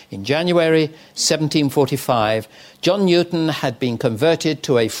letter in January 1745, John Newton had been converted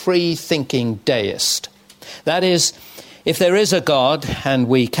to a free-thinking deist. That is, if there is a God, and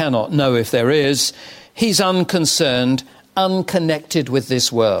we cannot know if there is, he's unconcerned, unconnected with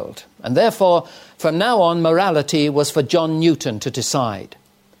this world. And therefore, from now on, morality was for John Newton to decide.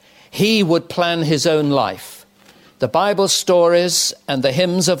 He would plan his own life. The Bible stories and the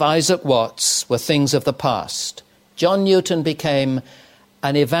hymns of Isaac Watts were things of the past. John Newton became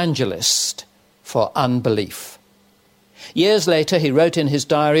an evangelist for unbelief. Years later, he wrote in his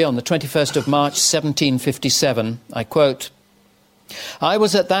diary on the 21st of March, 1757, I quote, "I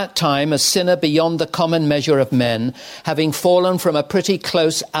was at that time a sinner beyond the common measure of men, having fallen from a pretty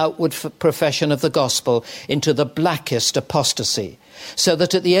close outward profession of the gospel into the blackest apostasy, so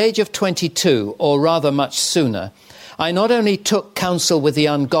that at the age of 22, or rather much sooner, I not only took counsel with the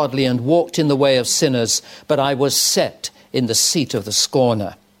ungodly and walked in the way of sinners, but I was set in the seat of the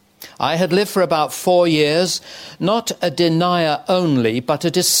scorner. I had lived for about 4 years, not a denier only, but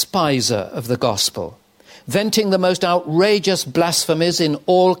a despiser of the gospel, venting the most outrageous blasphemies in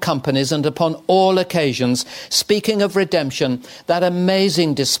all companies and upon all occasions, speaking of redemption, that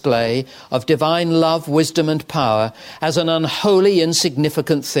amazing display of divine love, wisdom, and power, as an unholy,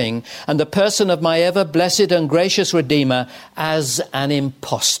 insignificant thing, and the person of my ever-blessed and gracious Redeemer as an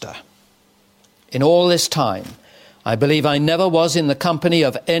impostor. In all this time, I believe I never was in the company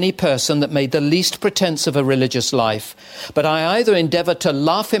of any person that made the least pretense of a religious life, but I either endeavoured to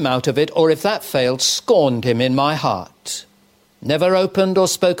laugh him out of it, or if that failed, scorned him in my heart. Never opened or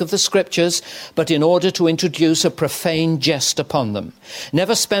spoke of the Scriptures, but in order to introduce a profane jest upon them.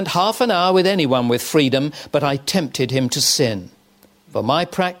 Never spent half an hour with anyone with freedom, but I tempted him to sin. For my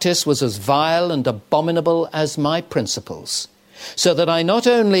practice was as vile and abominable as my principles. So that I not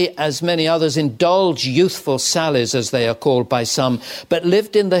only, as many others, indulged youthful sallies, as they are called by some, but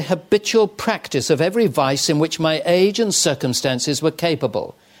lived in the habitual practice of every vice in which my age and circumstances were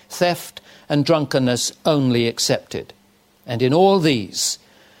capable, theft and drunkenness only excepted. And in all these,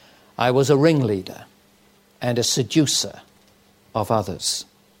 I was a ringleader and a seducer of others."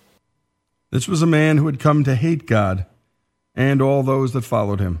 This was a man who had come to hate God and all those that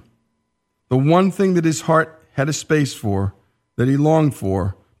followed him. The one thing that his heart had a space for, that he longed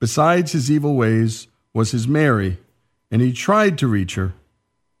for, besides his evil ways, was his Mary, and he tried to reach her,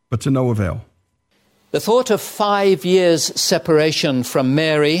 but to no avail. The thought of 5 years' separation from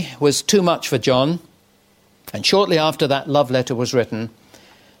Mary was too much for John, and shortly after that love letter was written,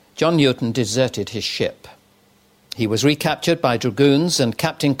 John Newton deserted his ship. He was recaptured by dragoons, and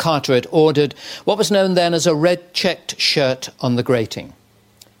Captain Carteret ordered what was known then as a red-checked shirt on the grating.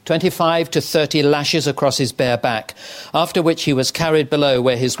 25 to 30 lashes across his bare back, after which he was carried below,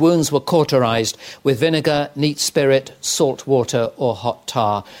 where his wounds were cauterized with vinegar, neat spirit, salt water, or hot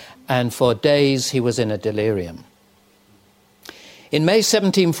tar, and for days he was in a delirium. In May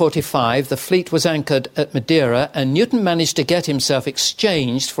 1745, the fleet was anchored at Madeira, and Newton managed to get himself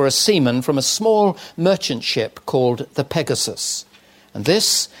exchanged for a seaman from a small merchant ship called the Pegasus. And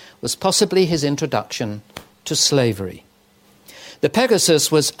this was possibly his introduction to slavery. The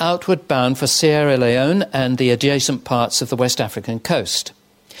Pegasus was outward bound for Sierra Leone and the adjacent parts of the West African coast.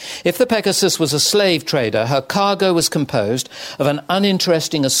 If the Pegasus was a slave trader, her cargo was composed of an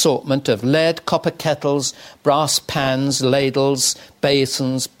uninteresting assortment of lead, copper kettles, brass pans, ladles,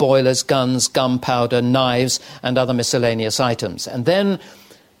 basins, boilers, guns, gunpowder, knives, and other miscellaneous items. And then,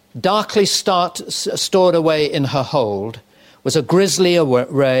 darkly stored away in her hold, was a grisly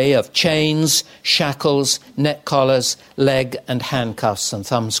array of chains, shackles, neck collars, leg and handcuffs and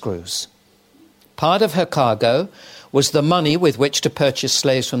thumbscrews. Part of her cargo was the money with which to purchase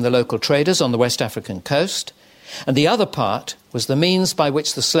slaves from the local traders on the West African coast, and the other part was the means by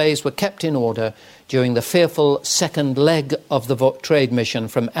which the slaves were kept in order during the fearful second leg of the trade mission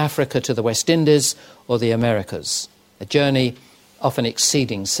from Africa to the West Indies or the Americas, a journey often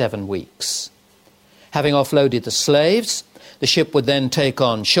exceeding 7 weeks. Having offloaded the slaves, the ship would then take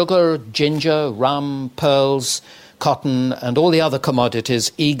on sugar, ginger, rum, pearls, cotton, and all the other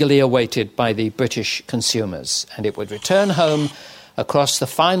commodities eagerly awaited by the British consumers, and it would return home across the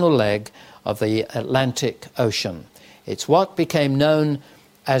final leg of the Atlantic Ocean. It's what became known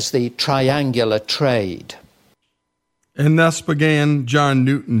as the triangular trade. And thus began John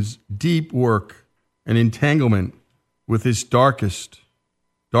Newton's deep work and entanglement with his darkest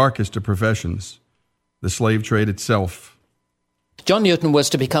of professions, the slave trade itself. John Newton was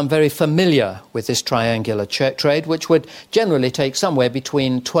to become very familiar with this triangular trade, which would generally take somewhere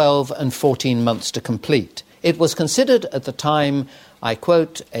between 12 and 14 months to complete. It was considered at the time, I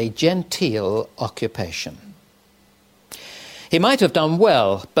quote, a genteel occupation. He might have done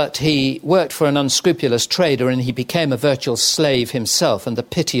well, but he worked for an unscrupulous trader and he became a virtual slave himself and the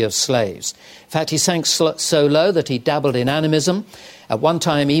pity of slaves. In fact, he sank so low that he dabbled in animism, at one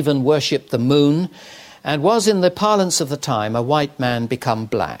time even worshipped the moon, and was, in the parlance of the time, a white man become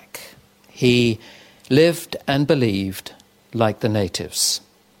black. He lived and believed like the natives.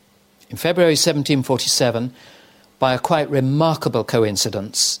 In February 1747, by a quite remarkable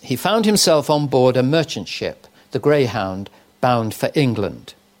coincidence, he found himself on board a merchant ship, the Greyhound, bound for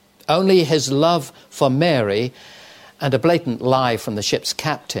England. Only his love for Mary and a blatant lie from the ship's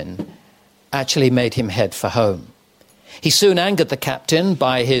captain actually made him head for home. He soon angered the captain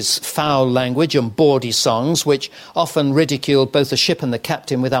by his foul language and bawdy songs, which often ridiculed both the ship and the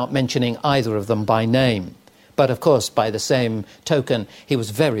captain without mentioning either of them by name. But of course, by the same token, he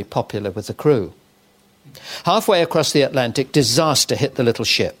was very popular with the crew. Halfway across the Atlantic, disaster hit the little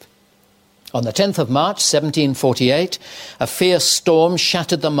ship. On the 10th of March, 1748, a fierce storm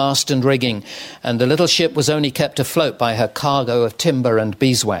shattered the mast and rigging, and the little ship was only kept afloat by her cargo of timber and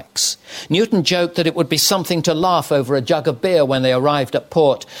beeswax. Newton joked that it would be something to laugh over a jug of beer when they arrived at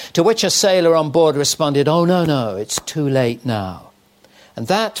port, to which a sailor on board responded, "Oh, no, it's too late now." And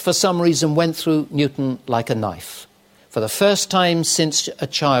that, for some reason, went through Newton like a knife. For the first time since a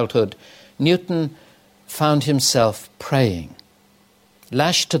childhood, Newton found himself praying.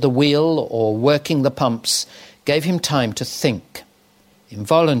 Lashed to the wheel or working the pumps gave him time to think.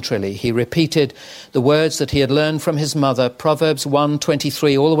 Involuntarily, he repeated the words that he had learned from his mother, Proverbs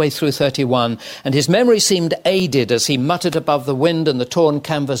 1:23 all the way through 31, and his memory seemed aided as he muttered above the wind and the torn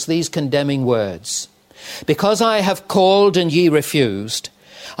canvas these condemning words. "Because I have called and ye refused,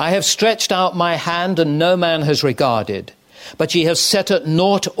 I have stretched out my hand and no man has regarded, but ye have set at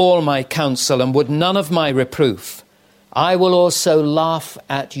naught all my counsel and would none of my reproof. I will also laugh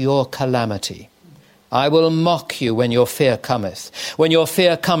at your calamity. I will mock you when your fear cometh. When your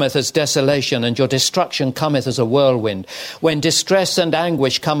fear cometh as desolation, and your destruction cometh as a whirlwind. When distress and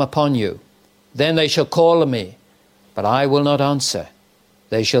anguish come upon you, then they shall call on me, but I will not answer.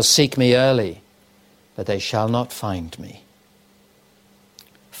 They shall seek me early, but they shall not find me."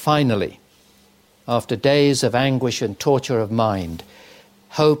 Finally, after days of anguish and torture of mind,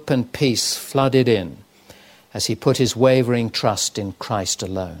 hope and peace flooded in, as he put his wavering trust in Christ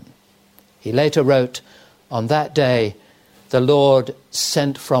alone. He later wrote, "On that day, the Lord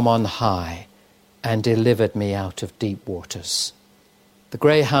sent from on high and delivered me out of deep waters." The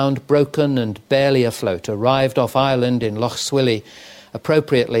Greyhound, broken and barely afloat, arrived off Ireland in Lough Swilly,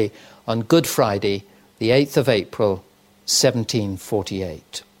 appropriately on Good Friday, the 8th of April,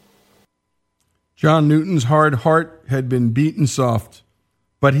 1748. John Newton's hard heart had been beaten soft,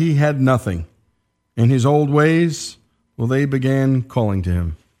 but he had nothing. In his old ways, well, they began calling to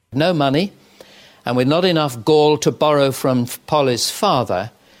him. No money, and with not enough gall to borrow from Polly's father,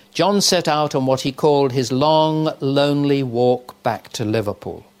 John set out on what he called his long, lonely walk back to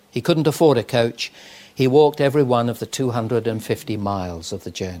Liverpool. He couldn't afford a coach. He walked every one of the 250 miles of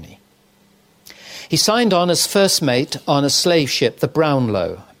the journey. He signed on as first mate on a slave ship, the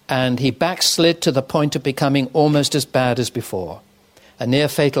Brownlow, and he backslid to the point of becoming almost as bad as before. A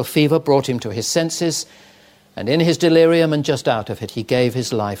near-fatal fever brought him to his senses, and in his delirium and just out of it, he gave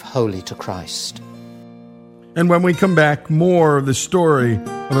his life wholly to Christ. And when we come back, more of the story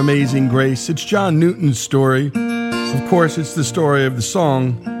of Amazing Grace. It's John Newton's story. Of course, it's the story of the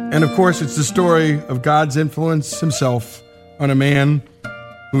song. And of course, it's the story of God's influence himself on a man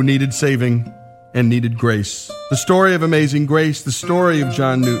who needed saving and needed grace. The story of Amazing Grace, the story of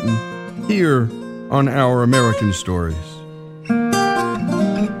John Newton, here on Our American Stories.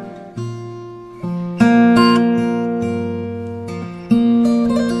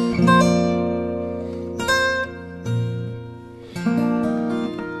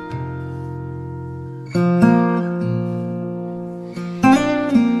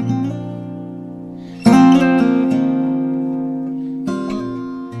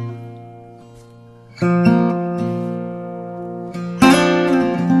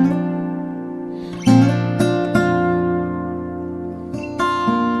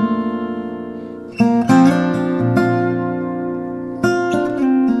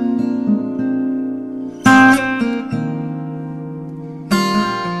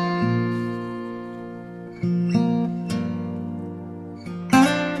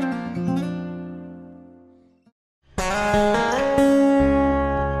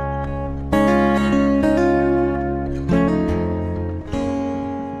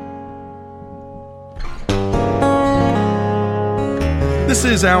 This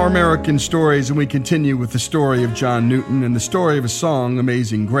is Our American Stories, and we continue with the story of John Newton and the story of a song,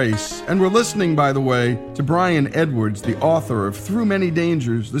 Amazing Grace. And we're listening, by the way, to Brian Edwards, the author of Through Many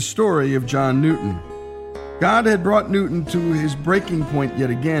Dangers, the story of John Newton. God had brought Newton to his breaking point yet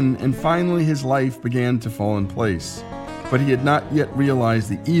again, and finally his life began to fall in place. But he had not yet realized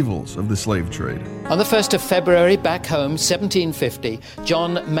the evils of the slave trade. On the 1st of February, back home, 1750,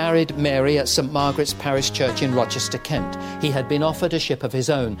 John married Mary at St. Margaret's Parish Church in Rochester, Kent. He had been offered a ship of his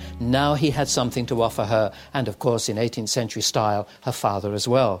own. Now he had something to offer her, and of course, in 18th century style, her father as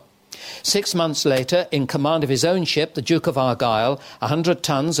well. 6 months later, in command of his own ship, the Duke of Argyll, 100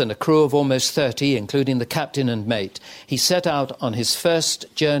 tons and a crew of almost 30, including the captain and mate, he set out on his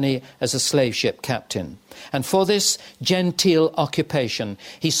first journey as a slave ship captain. And for this genteel occupation,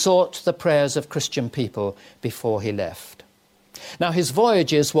 he sought the prayers of Christian people before he left. Now, his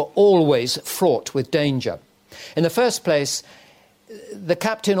voyages were always fraught with danger. In the first place, the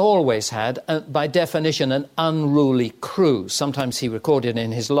captain always had, by definition, an unruly crew. Sometimes he recorded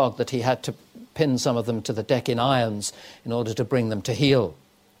in his log that he had to pin some of them to the deck in irons in order to bring them to heel.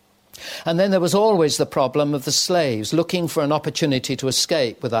 And then there was always the problem of the slaves looking for an opportunity to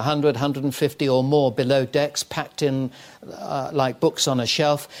escape with 100, 150 or more below decks packed in like books on a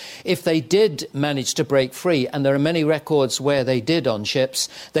shelf. If they did manage to break free, and there are many records where they did on ships,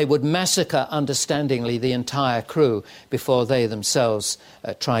 they would massacre understandingly the entire crew before they themselves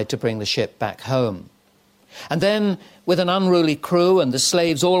tried to bring the ship back home. And then, with an unruly crew and the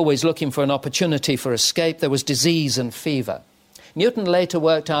slaves always looking for an opportunity for escape, there was disease and fever. Newton later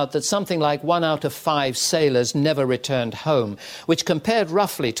worked out that something like 1 out of 5 sailors never returned home, which compared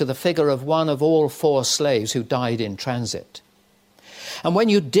roughly to the figure of 1 of all 4 slaves who died in transit. And when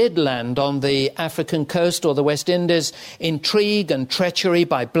you did land on the African coast or the West Indies, intrigue and treachery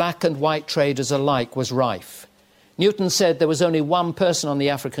by black and white traders alike was rife. Newton said there was only one person on the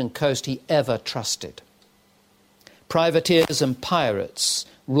African coast he ever trusted. Privateers and pirates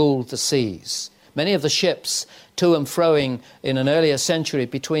ruled the seas. Many of the ships to and froing in an earlier century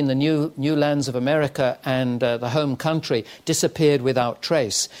between the new lands of America and the home country disappeared without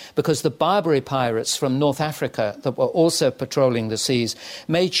trace because the Barbary pirates from North Africa that were also patrolling the seas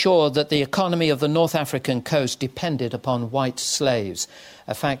made sure that the economy of the North African coast depended upon white slaves,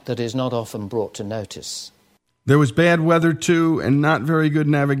 a fact that is not often brought to notice. There was bad weather, too, and not very good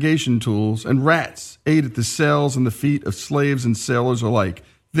navigation tools, and rats ate at the sails and the feet of slaves and sailors alike.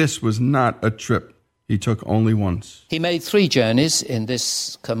 This was not a trip he took only once. He made 3 journeys in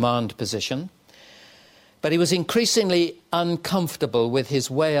this command position, but he was increasingly uncomfortable with his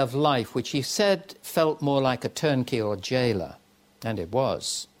way of life, which he said felt more like a turnkey or jailer, and it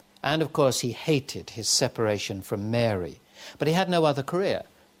was. And, of course, he hated his separation from Mary, but he had no other career.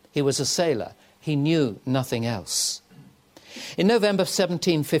 He was a sailor. He knew nothing else. In November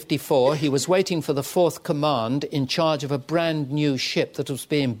 1754, he was waiting for the 4th command in charge of a brand new ship that was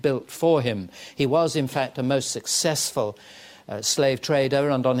being built for him. He was, in fact, a most successful slave trader,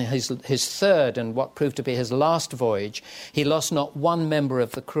 and on his 3rd and what proved to be his last voyage, he lost not one member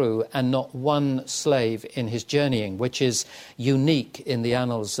of the crew and not one slave in his journeying, which is unique in the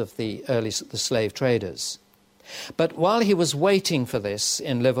annals of the slave traders. But while he was waiting for this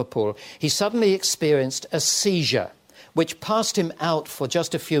in Liverpool, he suddenly experienced a seizure, which passed him out for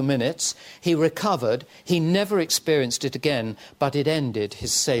just a few minutes. He recovered. He never experienced it again, but it ended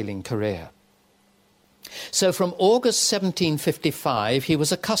his sailing career. So from August 1755, he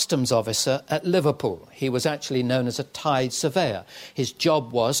was a customs officer at Liverpool. He was actually known as a tide surveyor. His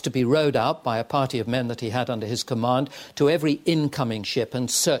job was to be rowed out by a party of men that he had under his command to every incoming ship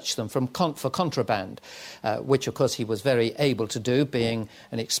and search them for contraband, which, of course, he was very able to do, being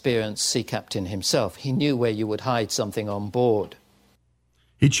an experienced sea captain himself. He knew where you would hide something on board.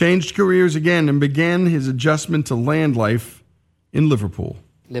 He changed careers again and began his adjustment to land life in Liverpool.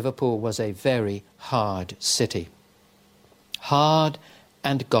 Liverpool was a very hard city. Hard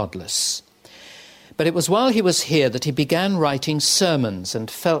and godless. But it was while he was here that he began writing sermons and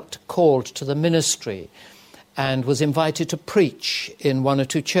felt called to the ministry and was invited to preach in 1 or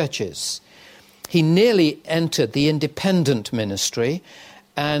 2 churches. He nearly entered the independent ministry,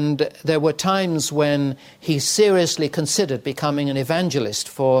 and there were times when he seriously considered becoming an evangelist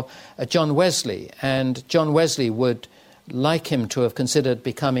for John Wesley, and John Wesley would like him to have considered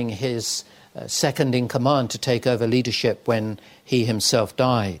becoming his second in command to take over leadership when he himself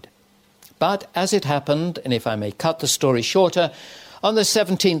died. But as it happened, and if I may cut the story shorter, on the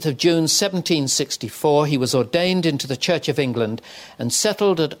 17th of June 1764 he was ordained into the Church of England and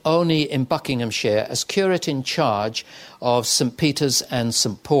settled at Olney in Buckinghamshire as curate in charge of St. Peter's and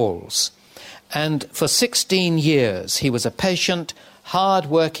St. Paul's. And for 16 years he was a patient,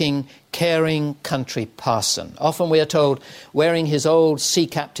 hard-working, caring country parson. Often we are told wearing his old sea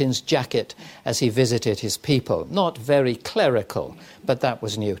captain's jacket as he visited his people. Not very clerical, but that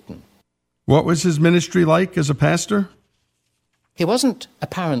was Newton. What was his ministry like as a pastor? He wasn't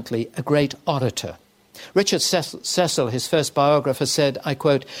apparently a great orator. Richard Cecil, his first biographer, said, I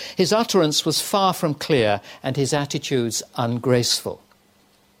quote, "His utterance was far from clear and his attitudes ungraceful.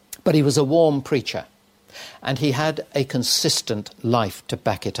 But he was a warm preacher, and he had a consistent life to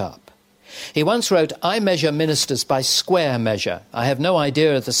back it up. He once wrote, I measure ministers by square measure. I have no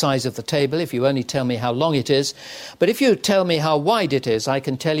idea of the size of the table if you only tell me how long it is, but if you tell me how wide it is, I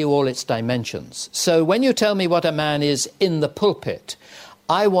can tell you all its dimensions. So when you tell me what a man is in the pulpit,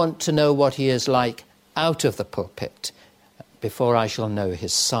 I want to know what he is like out of the pulpit before I shall know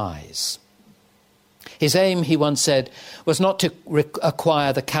his size." His aim, he once said, was not to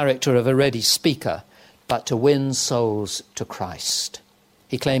acquire the character of a ready speaker, but to win souls to Christ.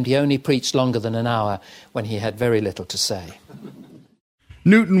 He claimed he only preached longer than an hour when he had very little to say.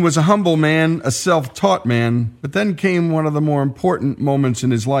 Newton was a humble man, a self-taught man, but then came one of the more important moments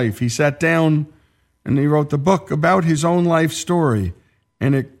in his life. He sat down and he wrote the book about his own life story,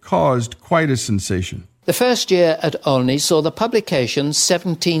 and it caused quite a sensation. The first year at Olney saw the publication,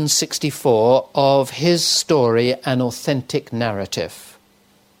 1764, of his story, An Authentic Narrative.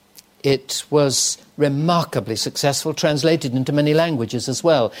 It was remarkably successful, translated into many languages as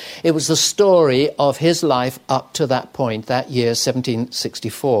well. It was the story of his life up to that point, that year,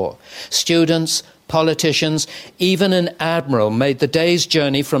 1764. Students, politicians, even an admiral made the day's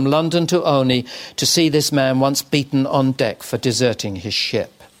journey from London to Olney to see this man once beaten on deck for deserting his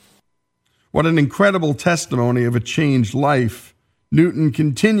ship. What an incredible testimony of a changed life. Newton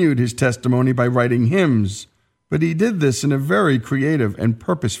continued his testimony by writing hymns, but he did this in a very creative and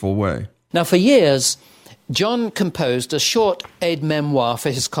purposeful way. Now, for years, John composed a short aide-memoire for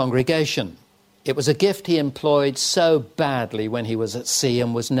his congregation. It was a gift he employed so badly when he was at sea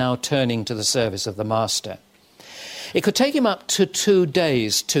and was now turning to the service of the Master. It could take him up to 2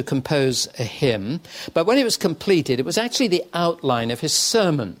 days to compose a hymn, but when it was completed, it was actually the outline of his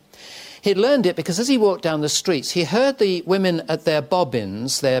sermon. He'd learned it because as he walked down the streets, he heard the women at their bobbin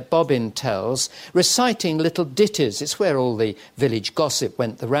tells, reciting little ditties. It's where all the village gossip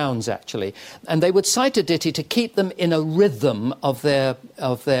went the rounds, actually. And they would cite a ditty to keep them in a rhythm of their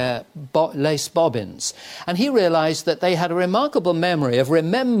lace bobbins. And he realized that they had a remarkable memory of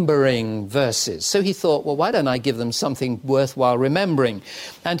remembering verses. So he thought, well, why don't I give them something worthwhile remembering?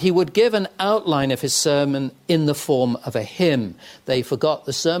 And he would give an outline of his sermon in the form of a hymn. They forgot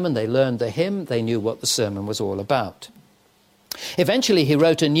the sermon, they learned the hymn, they knew what the sermon was all about. Eventually he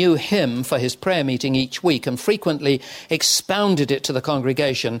wrote a new hymn for his prayer meeting each week and frequently expounded it to the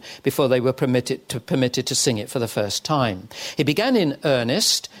congregation before they were permitted to sing it for the first time. He began in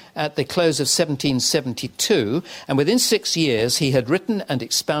earnest at the close of 1772, and within 6 years he had written and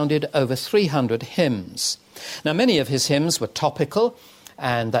expounded over 300 hymns. Now, many of his hymns were topical,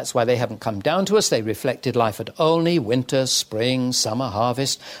 and that's why they haven't come down to us. They reflected life at Olney, winter, spring, summer,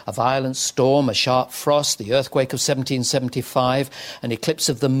 harvest, a violent storm, a sharp frost, the earthquake of 1775, an eclipse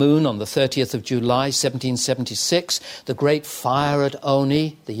of the moon on the 30th of July, 1776, the great fire at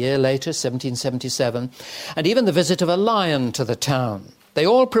Olney the year later, 1777, and even the visit of a lion to the town. They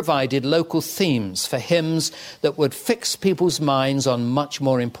all provided local themes for hymns that would fix people's minds on much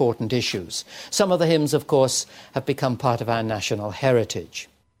more important issues. Some of the hymns, of course, have become part of our national heritage.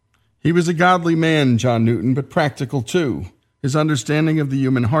 He was a godly man, John Newton, but practical too. His understanding of the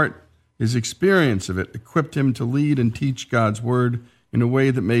human heart, his experience of it, equipped him to lead and teach God's word in a way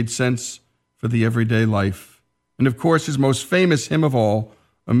that made sense for the everyday life. And of course, his most famous hymn of all,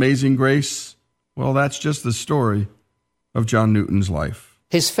 Amazing Grace, well, that's just the story of John Newton's life.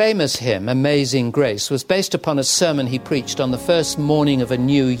 His famous hymn, Amazing Grace, was based upon a sermon he preached on the first morning of a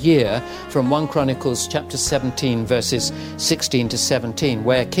new year from 1 Chronicles chapter 17, verses 16 to 17,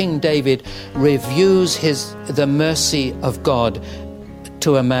 where King David reviews the mercy of God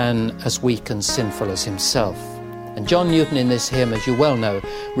to a man as weak and sinful as himself. And John Newton in this hymn, as you well know,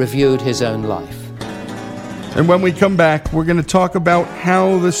 reviewed his own life. And when we come back, we're going to talk about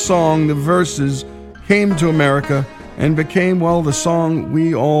how the song, the verses, came to America and became, well, the song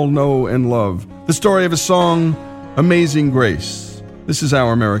we all know and love. The story of a song, Amazing Grace. This is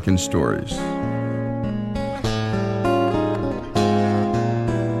Our American Stories.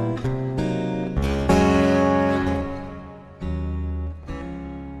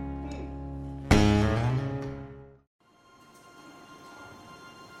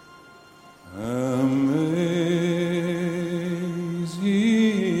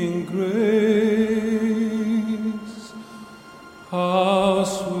 Amazing grace, how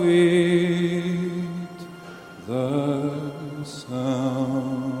sweet the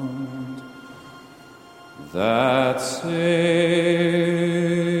sound that saved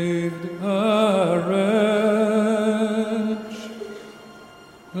a wretch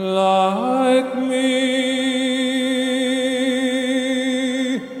like me.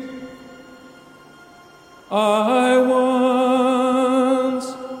 I once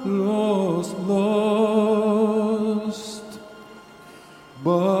lost,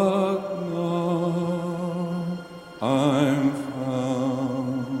 but now I'm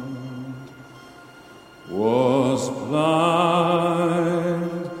found. Was blind,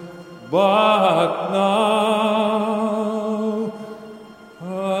 but now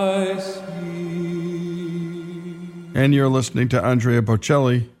I see. And you're listening to Andrea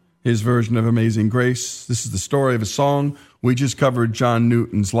Bocelli, his version of Amazing Grace. This is the story of a song. We just covered John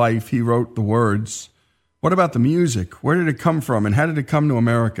Newton's life. He wrote the words. What about the music? Where did it come from, and how did it come to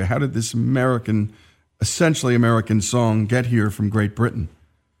America? How did this essentially American song get here from Great Britain?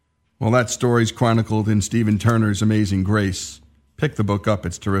 Well, that story's chronicled in Stephen Turner's Amazing Grace. Pick the book up.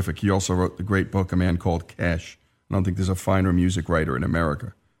 It's terrific. He also wrote the great book, A Man Called Cash. I don't think there's a finer music writer in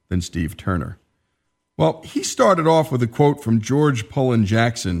America than Steve Turner. Well, he started off with a quote from George Pullen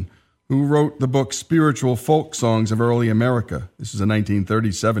Jackson, who wrote the book Spiritual Folk Songs of Early America. This is a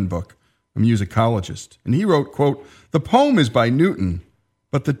 1937 book, a musicologist. And he wrote, quote, "The poem is by Newton,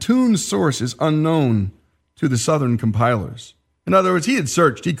 but the tune's source is unknown to the Southern compilers." In other words, he had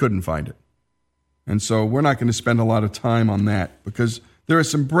searched, he couldn't find it. And so we're not going to spend a lot of time on that, because there are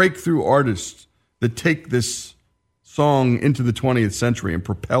some breakthrough artists that take this song into the 20th century and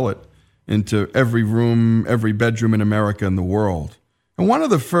propel it into every room, every bedroom in America and the world. And one of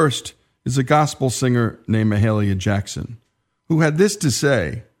the first is a gospel singer named Mahalia Jackson, who had this to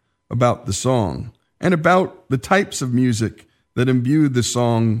say about the song and about the types of music that imbued the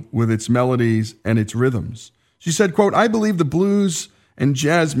song with its melodies and its rhythms. She said, quote, "I believe the blues and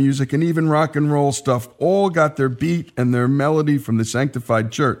jazz music and even rock and roll stuff all got their beat and their melody from the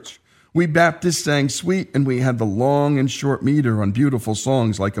sanctified church. We Baptists sang sweet, and we had the long and short meter on beautiful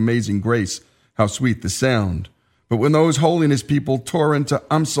songs like Amazing Grace, how sweet the sound. But when those holiness people tore into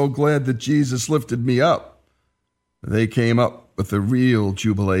I'm so glad that Jesus lifted me up, they came up with a real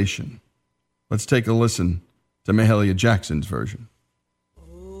jubilation." Let's take a listen to Mahalia Jackson's version.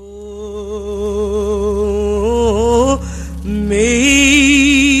 Oh, maze,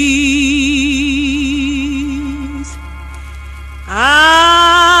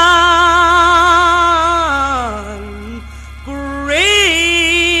 and grace,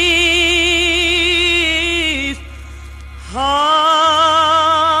 how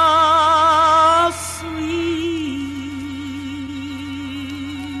sweet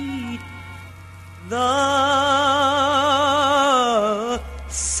the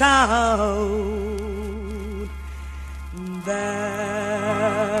sound that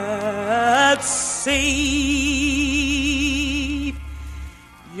saved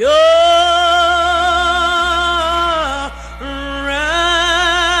your wretch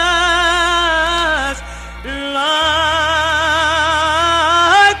like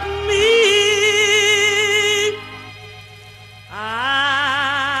me. I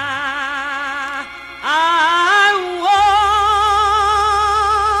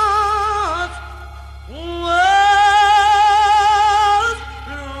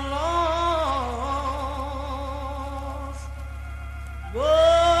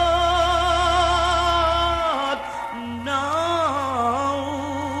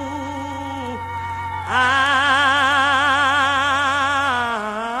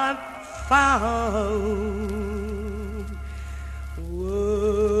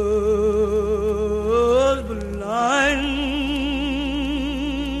was blind,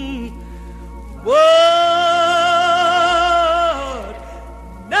 but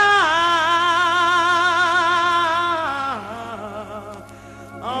now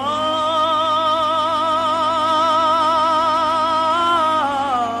I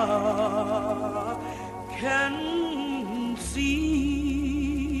can see.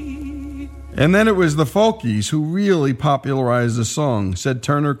 And then it was the Folkies who really popularized the song. Said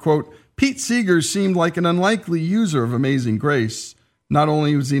Turner, quote, "Pete Seeger seemed like an unlikely user of Amazing Grace. Not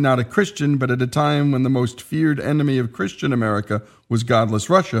only was he not a Christian, but at a time when the most feared enemy of Christian America was godless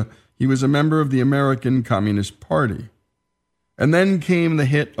Russia, he was a member of the American Communist Party." And then came the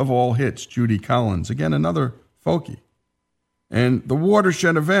hit of all hits, Judy Collins, again another Folkie. And the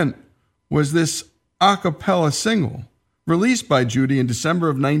watershed event was this a cappella single released by Judy in December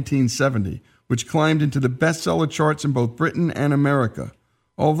of 1970, which climbed into the bestseller charts in both Britain and America.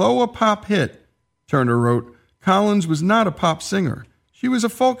 Although a pop hit, Turner wrote, Collins was not a pop singer. She was a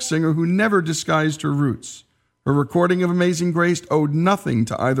folk singer who never disguised her roots. Her recording of Amazing Grace owed nothing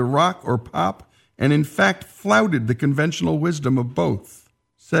to either rock or pop, and in fact flouted the conventional wisdom of both.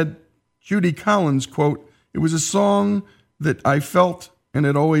 Said Judy Collins, quote, "It was a song that I felt and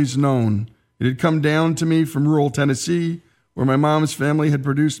had always known. It had come down to me from rural Tennessee, where my mom's family had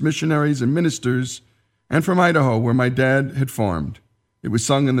produced missionaries and ministers, and from Idaho, where my dad had farmed. It was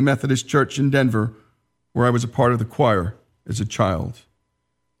sung in the Methodist Church in Denver, where I was a part of the choir as a child."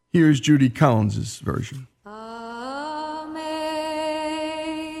 Here's Judy Collins' version. Amazing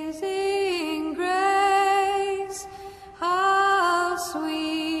grace, how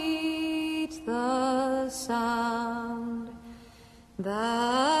sweet the sound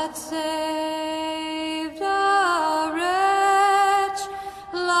that saved a wretch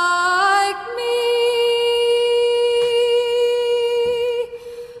like me.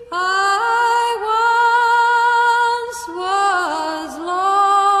 I once was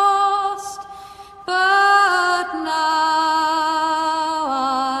lost, but now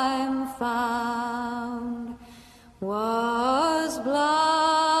I'm found. Was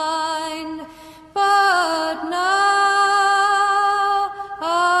blind, but now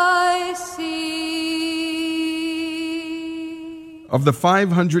I see. Of the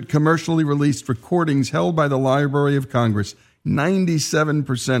 500 commercially released recordings held by the Library of Congress,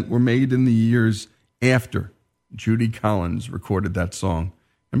 97% were made in the years after Judy Collins recorded that song.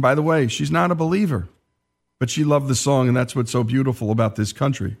 And by the way, she's not a believer, but she loved the song, and that's what's so beautiful about this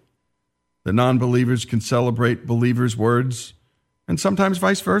country. That non-believers can celebrate believers' words, and sometimes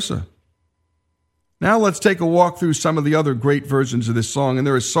vice versa. Now let's take a walk through some of the other great versions of this song, and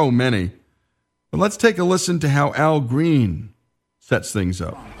there are so many. But let's take a listen to how Al Green sets things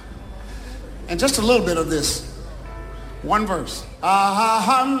up. And just a little bit of this. One verse.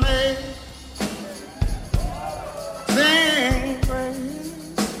 Amazing grace,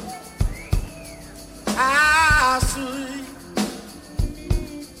 how sweet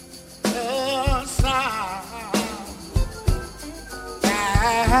the sound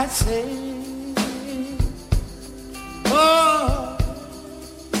that saved a life.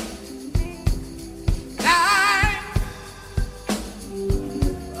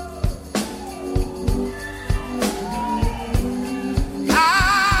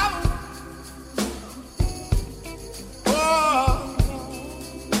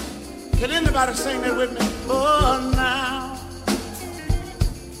 Can anybody sing that with me? Oh, now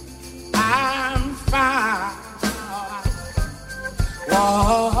I'm fine.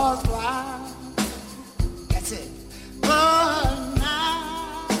 Was blind. That's it. Oh,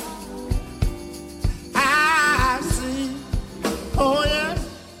 now I see. Oh, yes.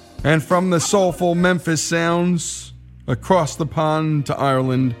 And from the soulful Memphis sounds, across the pond to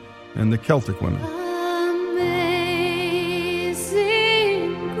Ireland and the Celtic women.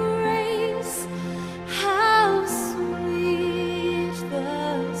 Amazing grace, how sweet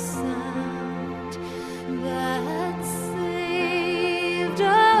the sound that saved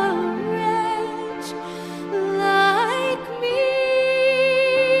a wretch like me.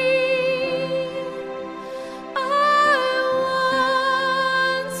 I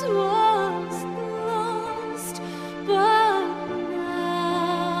once was lost, but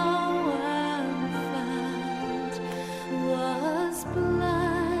now I'm found. Was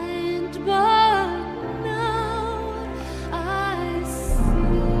blind, but now I see.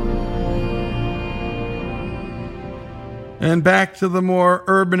 And back to the more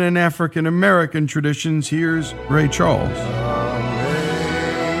urban and African American traditions, here's Ray Charles.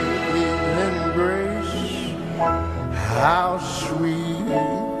 Amazing grace, how sweet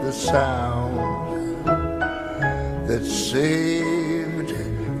the sound that saved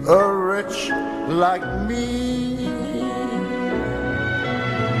a wretch like me.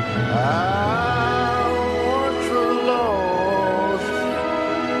 I once was lost,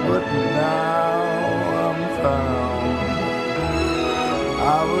 but now I'm found.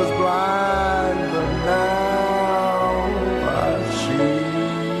 I was blind, but now I see.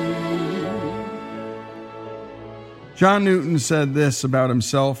 John Newton said this about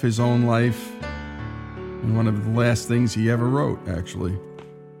himself, his own life, and one of the last things he ever wrote, actually.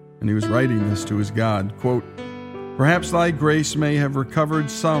 And he was writing this to his God, quote, "Perhaps thy grace may have recovered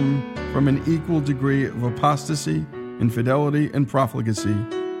some from an equal degree of apostasy, infidelity, and profligacy,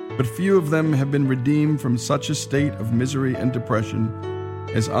 but few of them have been redeemed from such a state of misery and depression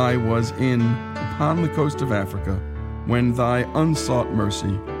as I was in upon the coast of Africa, when thy unsought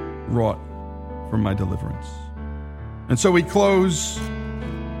mercy wrought for my deliverance." And so we close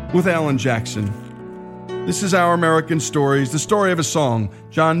with Alan Jackson. This is Our American Stories, the story of a song,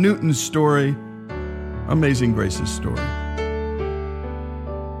 John Newton's story Amazing Grace's story.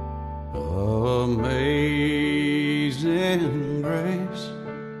 Amazing grace,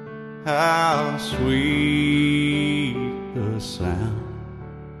 how sweet the sound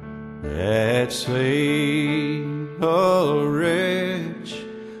that saved a wretch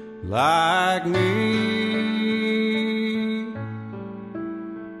like me.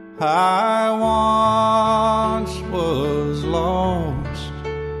 I once was lost,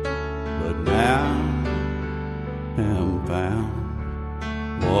 but now am found.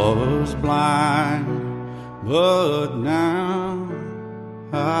 Was blind, but now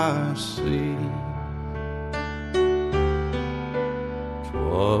I see.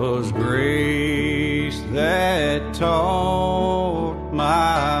 'Twas grace that taught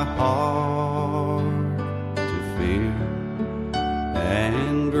my heart to fear,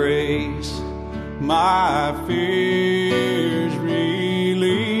 and grace my fears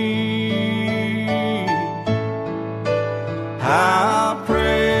relieved. How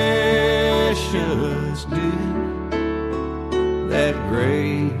precious did that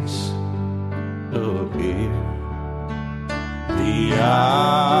grace appear, the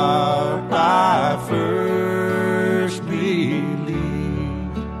hour